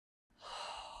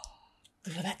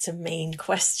 Oh, that's a mean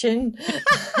question. You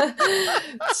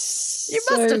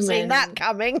must have seen that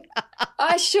coming.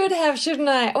 I should have, shouldn't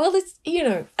I? Well, it's,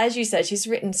 as you said, she's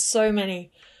written so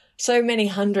many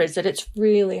hundreds that it's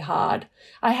really hard.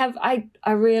 I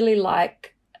really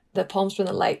like the poems from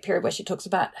the late period where she talks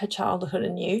about her childhood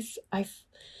and youth.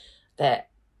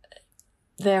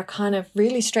 They're kind of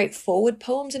really straightforward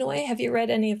poems in a way. Have you read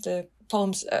any of the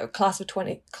poems, Class of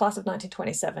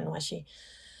 1927,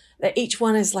 where each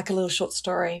one is like a little short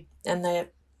story, and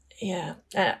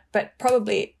but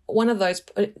probably one of those,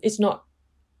 it's not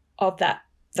of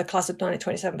the Class of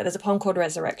 1927, but there's a poem called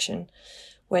Resurrection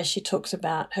where she talks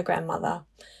about her grandmother,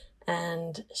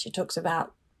 and she talks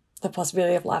about the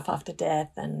possibility of life after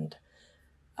death, and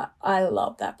I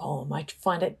love that poem. I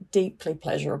find it deeply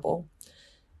pleasurable.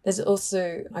 There's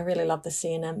also, I really love the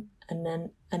sea anemones.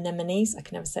 I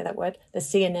can never say that word. The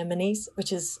sea anemones,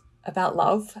 which is about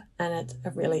love, and it's a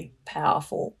really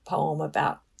powerful poem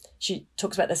she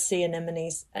talks about the sea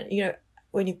anemones, and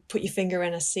when you put your finger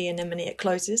in a sea anemone, it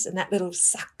closes, and that little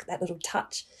suck, that little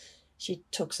touch, she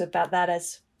talks about that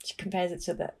as, she compares it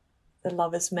to the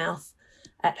lover's mouth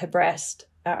at her breast,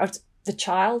 the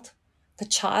child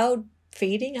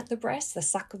feeding at the breast, the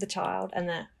suck of the child, and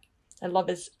the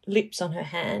lover's lips on her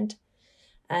hand,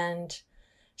 and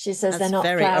she says they're not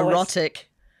very flowers. Erotic.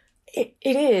 It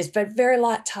is, but very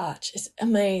light touch. It's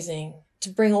amazing to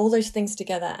bring all those things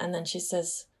together. And then she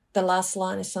says the last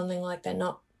line is something like, they're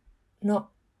not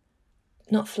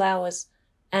flowers,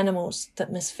 animals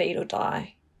that must feed or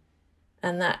die.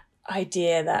 And that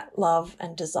idea, that love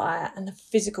and desire and the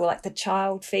physical, like the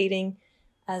child feeding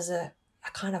as a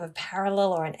kind of a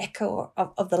parallel or an echo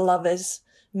of the lovers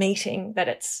meeting,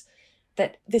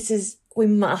 we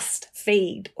must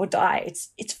feed or die.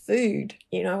 It's food,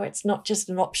 it's not just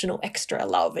an optional extra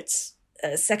love. It's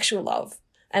a sexual love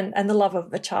and the love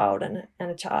of a child and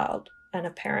a child and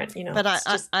a parent, But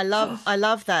I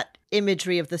love that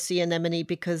imagery of the sea anemone,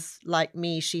 because like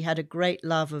me, she had a great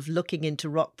love of looking into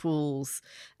rock pools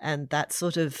and that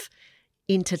sort of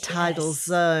intertidal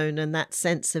zone and that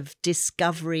sense of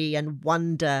discovery and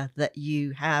wonder that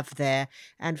you have there.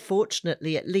 And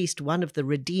fortunately, at least one of the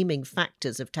redeeming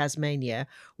factors of Tasmania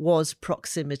was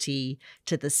proximity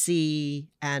to the sea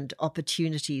and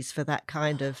opportunities for that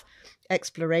kind of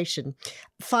exploration.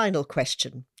 Final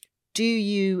question. Do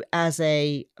you, as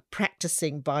a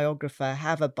practicing biographer,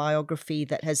 have a biography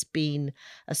that has been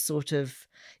a sort of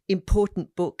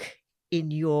important book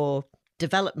in your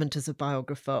development as a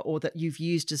biographer, or that you've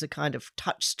used as a kind of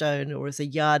touchstone or as a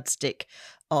yardstick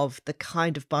of the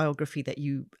kind of biography that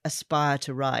you aspire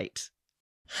to write?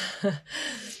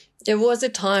 There was a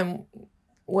time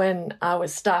when I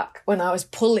was stuck, when I was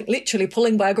literally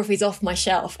pulling biographies off my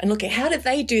shelf and looking, how did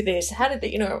they do this? How did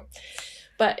they,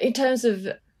 But in terms of,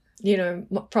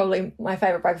 probably my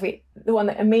favourite biography, the one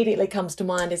that immediately comes to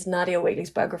mind is Nadia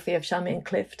Wheatley's biography of Charmian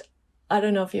Clift. I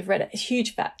don't know if you've read it. It's a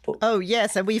huge fat book. Oh,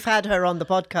 yes, and we've had her on the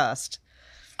podcast.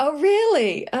 Oh,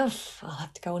 really? Oh, I'll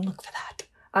have to go and look for that.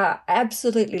 I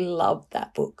absolutely loved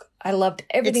that book. I loved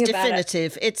everything about it. It's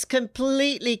definitive. It's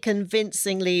completely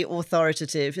convincingly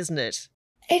authoritative, isn't it?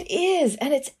 It is,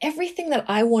 and it's everything that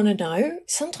I want to know.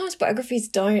 Sometimes biographies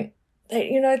don't.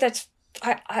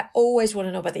 I always want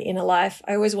to know about the inner life.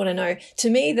 I always want to know. To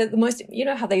me, the most,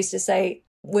 how they used to say,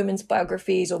 women's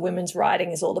biographies or women's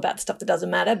writing is all about the stuff that doesn't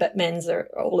matter, but men's are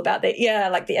all about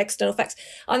the external facts.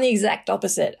 I'm the exact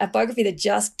opposite. A biography that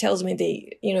just tells me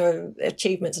the,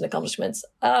 achievements and accomplishments,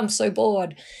 I'm so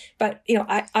bored. But,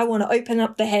 I want to open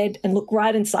up the head and look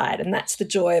right inside, and that's the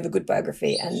joy of a good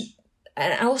biography.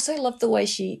 And I also love the way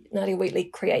Nadia Wheatley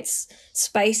creates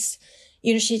space.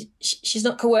 She's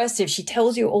not coercive. She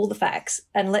tells you all the facts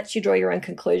and lets you draw your own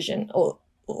conclusion or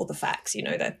the facts,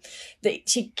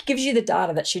 she gives you the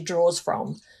data that she draws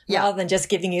from rather than just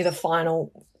giving you the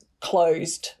final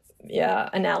closed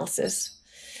analysis.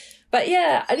 But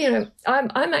I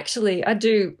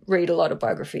do read a lot of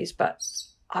biographies, but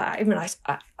I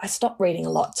stopped reading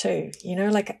a lot too.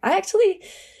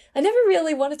 I never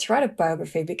really wanted to write a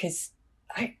biography because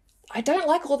I don't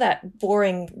like all that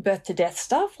boring birth to death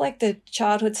stuff, like the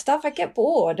childhood stuff. I get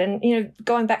bored and,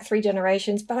 going back 3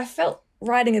 generations, but I felt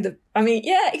writing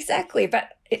exactly. But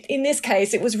in this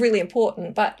case, it was really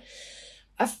important. But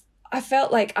I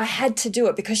felt like I had to do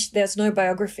it because there's no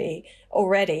biography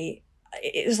already.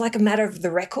 It was like a matter of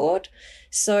the record.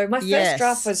 So my first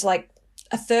draft was like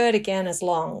a third again as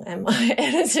long, and my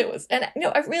editor was, and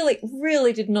I really,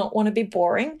 really did not want to be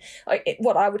boring,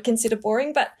 what I would consider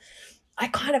boring, but I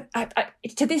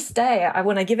to this day,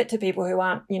 when I give it to people who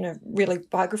aren't, really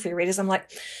biography readers, I'm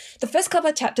like, the first couple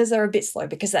of chapters are a bit slow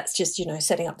because that's just,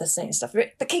 setting up the scene and stuff.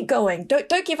 But keep going.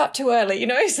 Don't give up too early.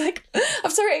 It's like, I'm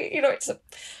sorry,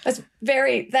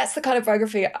 that's the kind of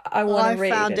biography I want to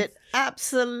read. I found it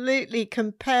absolutely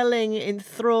compelling,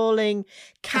 enthralling,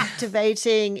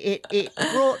 captivating. It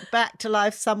brought back to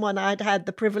life someone I'd had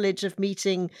the privilege of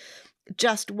meeting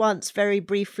just once, very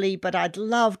briefly, but I'd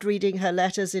loved reading her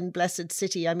letters in Blessed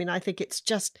City. I mean, I think it's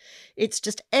just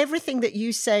everything that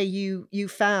you say you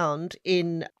found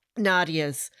in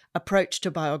Nadia's approach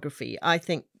to biography, I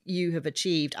think you have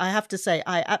achieved. I have to say,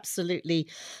 I absolutely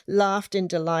laughed in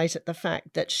delight at the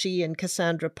fact that she and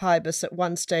Cassandra Pybus at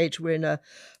one stage were in a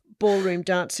ballroom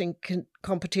dancing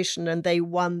competition and they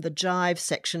won the jive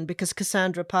section because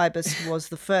Cassandra Pybus was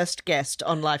the first guest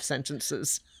on Life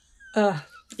Sentences.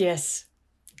 Yes.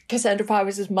 Cassandra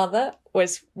Pybus's mother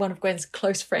was one of Gwen's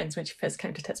close friends when she first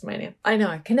came to Tasmania. I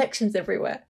know, connections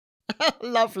everywhere.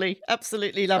 Lovely,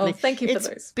 absolutely lovely. Oh, thank you for those.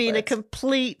 It's been a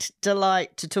complete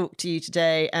delight to talk to you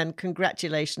today, and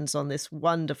congratulations on this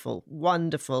wonderful,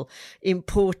 wonderful,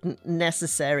 important,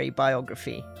 necessary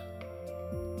biography.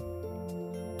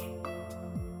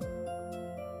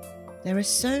 There are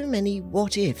so many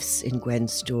what-ifs in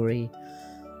Gwen's story.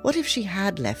 What if she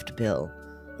had left Bill?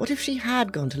 What if she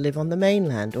had gone to live on the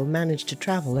mainland or managed to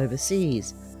travel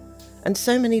overseas? And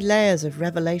so many layers of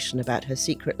revelation about her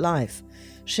secret life,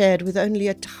 shared with only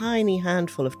a tiny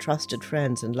handful of trusted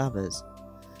friends and lovers.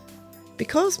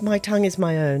 Because My Tongue Is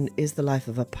My Own is the life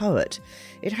of a poet,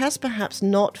 it has perhaps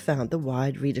not found the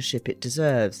wide readership it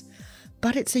deserves.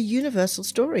 But it's a universal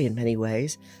story in many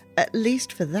ways, at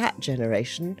least for that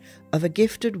generation, of a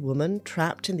gifted woman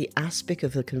trapped in the aspic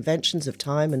of the conventions of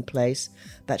time and place,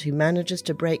 but who manages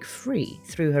to break free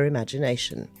through her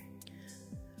imagination.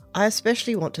 I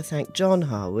especially want to thank John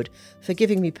Harwood for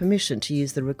giving me permission to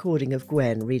use the recording of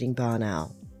Gwen reading Barn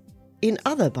Owl. In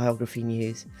other biography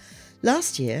news,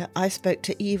 last year I spoke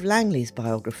to Eve Langley's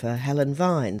biographer Helen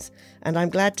Vines, and I'm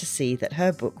glad to see that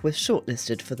her book was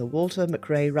shortlisted for the Walter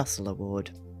McRae Russell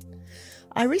Award.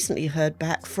 I recently heard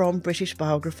back from British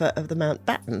biographer of the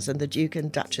Mountbattens and the Duke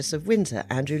and Duchess of Windsor,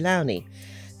 Andrew Lowney,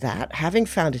 that, having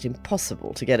found it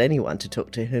impossible to get anyone to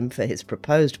talk to him for his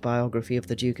proposed biography of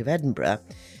the Duke of Edinburgh,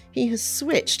 he has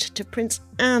switched to Prince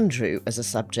Andrew as a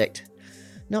subject.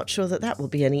 Not sure that will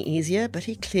be any easier, but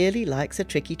he clearly likes a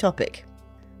tricky topic.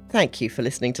 Thank you for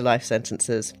listening to Life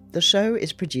Sentences. The show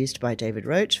is produced by David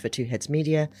Roach for Two Heads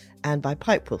Media and by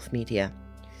Pipewolf Media.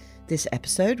 This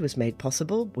episode was made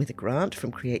possible with a grant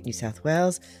from Create New South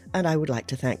Wales, and I would like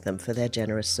to thank them for their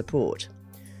generous support.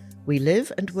 We live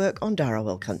and work on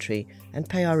Darawal country and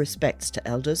pay our respects to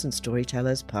elders and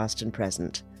storytellers past and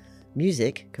present.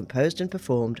 Music composed and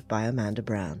performed by Amanda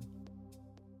Brown.